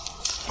that.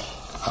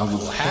 I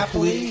will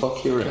happily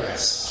fuck your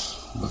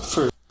ass.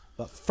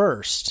 But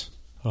first.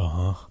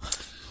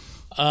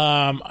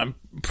 I'm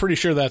pretty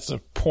sure that's a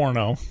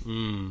porno.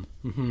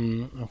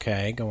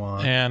 Okay, go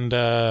on. And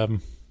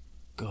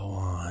go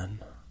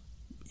on.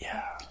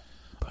 Yeah.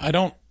 I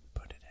don't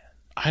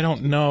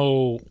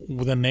know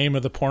the name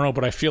of the porno,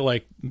 but I feel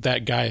like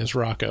that guy is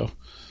Rocco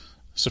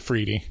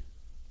Siffredi.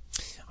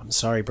 I'm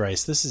sorry,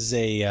 Bryce. This is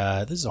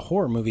a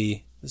horror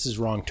movie. This is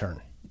Wrong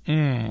Turn.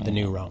 The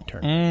new Wrong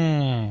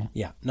Turn.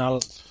 Yeah.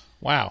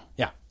 Wow.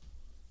 Yeah.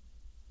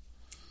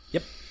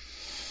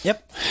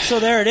 Yep.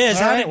 So there it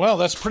is. All right. Well,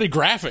 that's pretty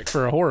graphic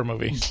for a horror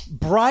movie.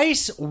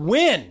 Bryce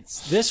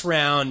wins this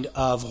round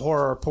of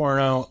horror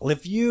porno.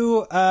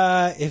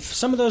 If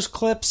some of those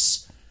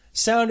clips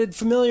sounded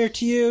familiar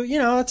to you,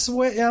 that's the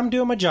way I'm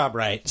doing my job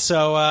right.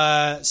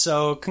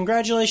 So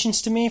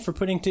congratulations to me for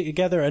putting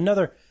together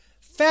another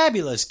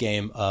fabulous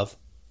game of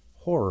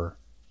horror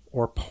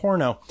or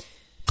porno.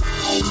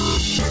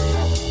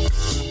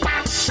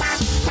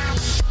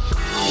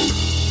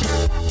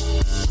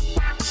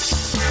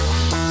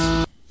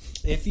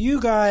 If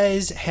you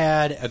guys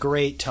had a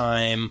great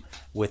time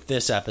with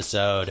this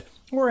episode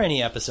or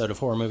any episode of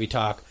Horror Movie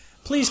Talk,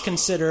 please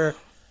consider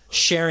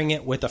sharing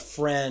it with a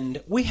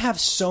friend. We have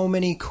so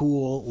many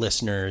cool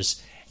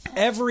listeners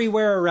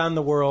everywhere around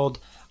the world.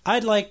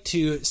 I'd like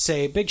to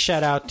say a big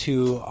shout out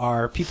to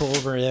our people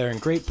over there in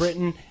Great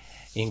Britain,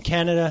 in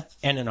Canada,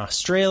 and in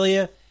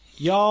Australia.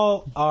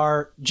 Y'all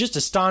are just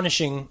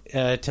astonishing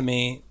to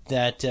me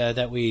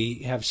that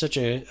we have such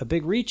a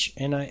big reach,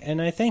 and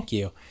I thank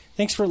you.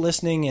 Thanks for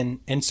listening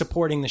and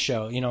supporting the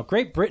show.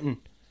 Great Britain,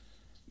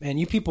 man,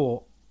 you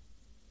people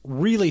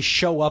really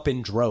show up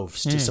in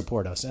droves to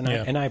support us,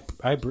 and I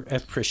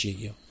appreciate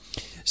you.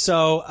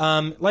 So,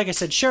 like I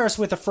said, share us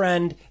with a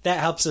friend. That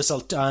helps us a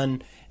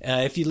ton.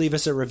 If you leave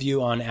us a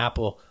review on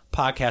Apple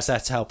Podcasts,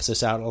 that helps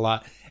us out a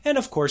lot. And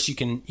of course, you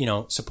can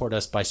support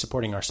us by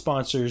supporting our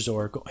sponsors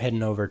or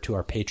heading over to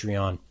our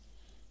Patreon,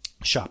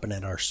 shopping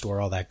at our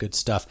store, all that good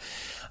stuff.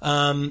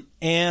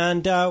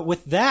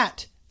 With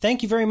that,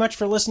 thank you very much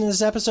for listening to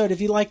this episode. If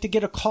you'd like to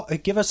give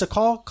us a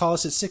call, call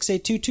us at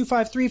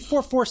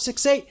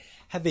 682-253-4468.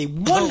 Have a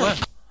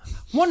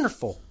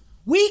wonderful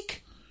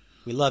week.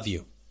 We love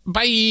you.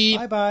 Bye.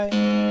 Bye-bye.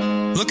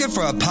 Looking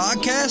for a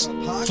podcast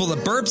full of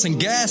burps and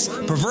gas,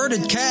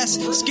 perverted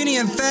cast, skinny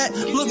and fat?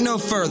 Look no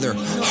further.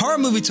 Horror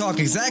Movie Talk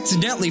is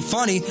accidentally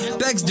funny,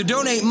 begs to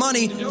donate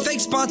money,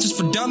 fake sponsors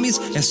for dummies,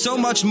 and so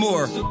much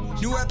more.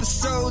 New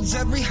episodes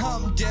every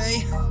hump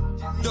day.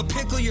 They'll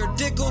pickle your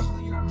dickle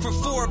for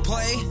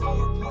foreplay.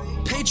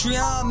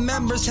 Patreon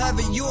members have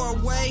it your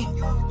way.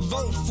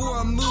 Vote for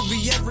a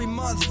movie every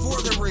month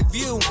for the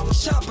review.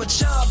 Choppa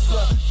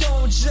choppa,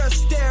 don't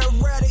just stare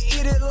at it,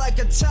 eat it like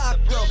a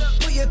taco.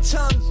 Put your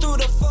tongue through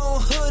the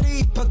phone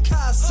hoodie,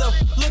 Picasso.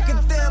 Look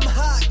at them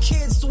hot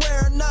kids,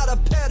 swear not a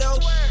pedo.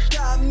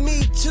 Got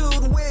me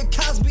too'd with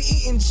Cosby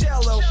eating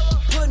jello.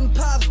 Pudding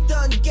Pops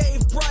done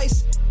gave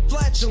Bryce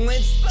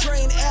flatulence.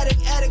 Drain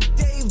addict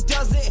Dave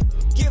doesn't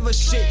give a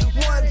shit.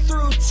 1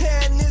 through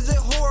 10, is it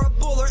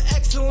horrible or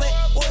excellent?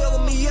 Oil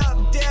me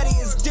up, daddy,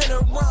 is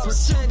dinner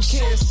rumps.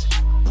 Kiss,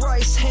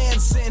 Bryce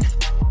Hansen.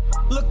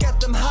 Look at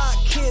them hot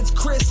kids,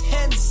 Chris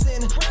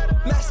Henson.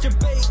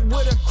 Masturbate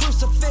with a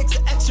crucifix,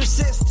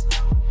 exorcist.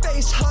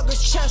 Face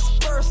huggers, chest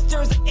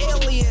bursters,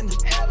 alien.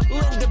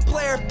 Linda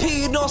Blair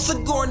peed on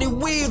Sigourney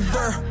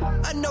Weaver.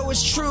 I know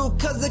it's true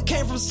cause it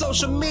came from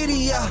social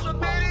media.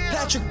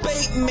 Patrick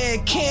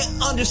Bateman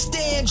can't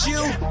understand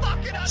you.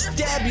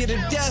 Stab you to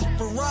death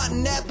for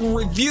rotten apple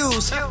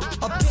reviews.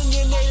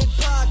 Opinionated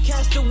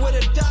podcaster with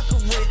a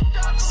doctorate.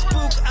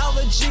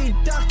 Spookology,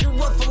 doctor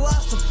of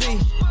philosophy.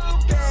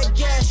 Bad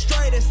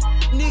gastritis,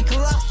 need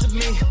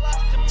colostomy.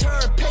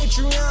 Turn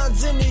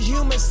Patreons into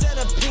human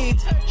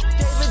centipedes.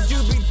 David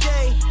Doobie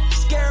Day,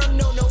 scare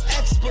no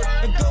expert.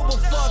 And global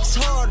fucks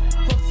hard,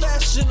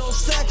 professional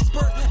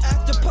sexpert.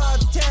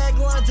 Afterpods,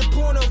 taglines, and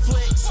porno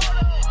flicks.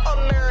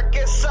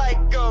 American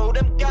Psycho,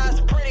 them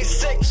guys pretty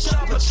sick.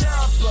 Choppa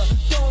choppa,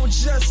 don't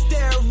just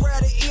stare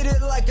at it, eat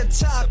it like a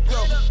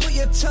taco. Put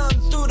your tongue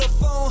through the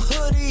phone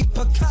hoodie,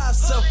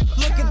 Picasso.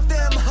 Look at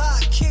them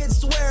hot kids,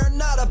 swear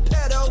not a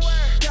pedo.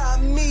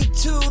 Got me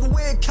too'd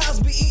with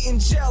Cosby eating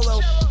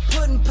jello.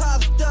 Pudding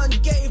Pops done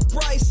gave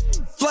Bryce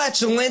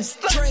flatulence.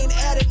 Drain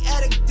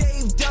addict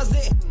Dave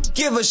doesn't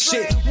give a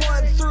shit.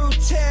 1 through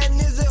 10,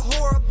 is it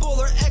horrible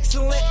or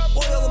excellent?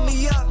 Oil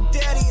me up,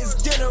 daddy, is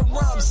dinner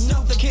rumps.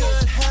 Nothing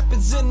good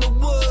happens in the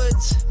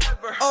woods.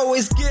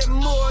 Always get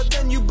more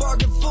than you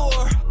bargained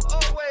for.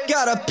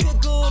 Got a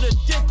pickle to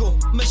dickle,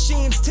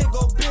 machines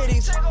tickle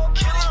biddies.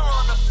 Killer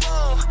on the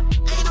phone,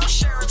 ain't no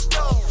sharing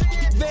stove.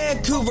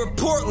 Vancouver,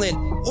 Portland,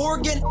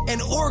 Oregon,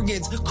 and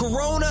organs.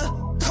 Corona,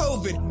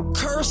 COVID,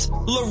 curse,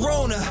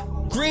 Lorona.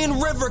 Green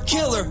River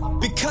Killer,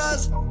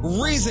 because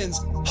reasons.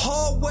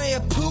 Hallway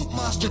of poop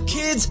monster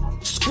kids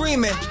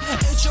screaming.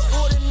 Ain't your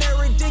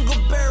ordinary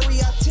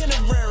dingleberry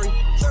itinerary.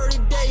 30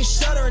 days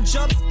shutter and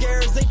jump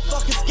scares, they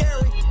fucking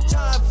scary.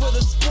 Time for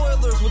the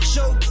spoilers with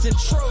jokes and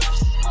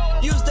tropes.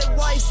 Use their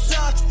white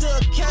socks to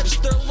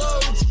catch their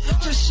loads.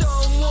 Just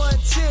show them one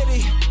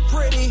titty,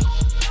 pretty.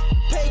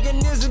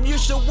 Paganism you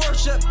should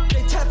worship,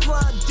 they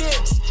Teflon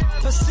dicks.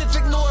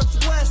 Pacific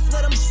Northwest,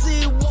 let them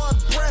see one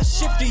breast.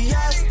 Shifty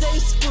ass, stay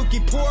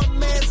spooky, poor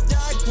man's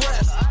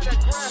digress.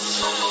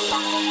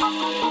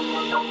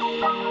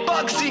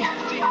 Bugsy,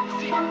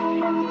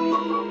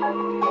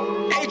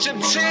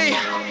 HMT,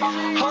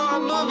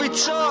 Horror Movie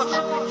Talk.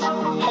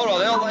 Hold on,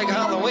 they don't like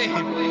Halloween.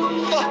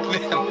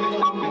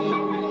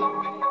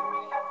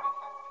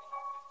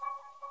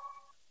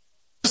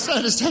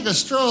 I just take a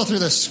stroll through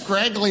the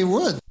scraggly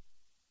woods?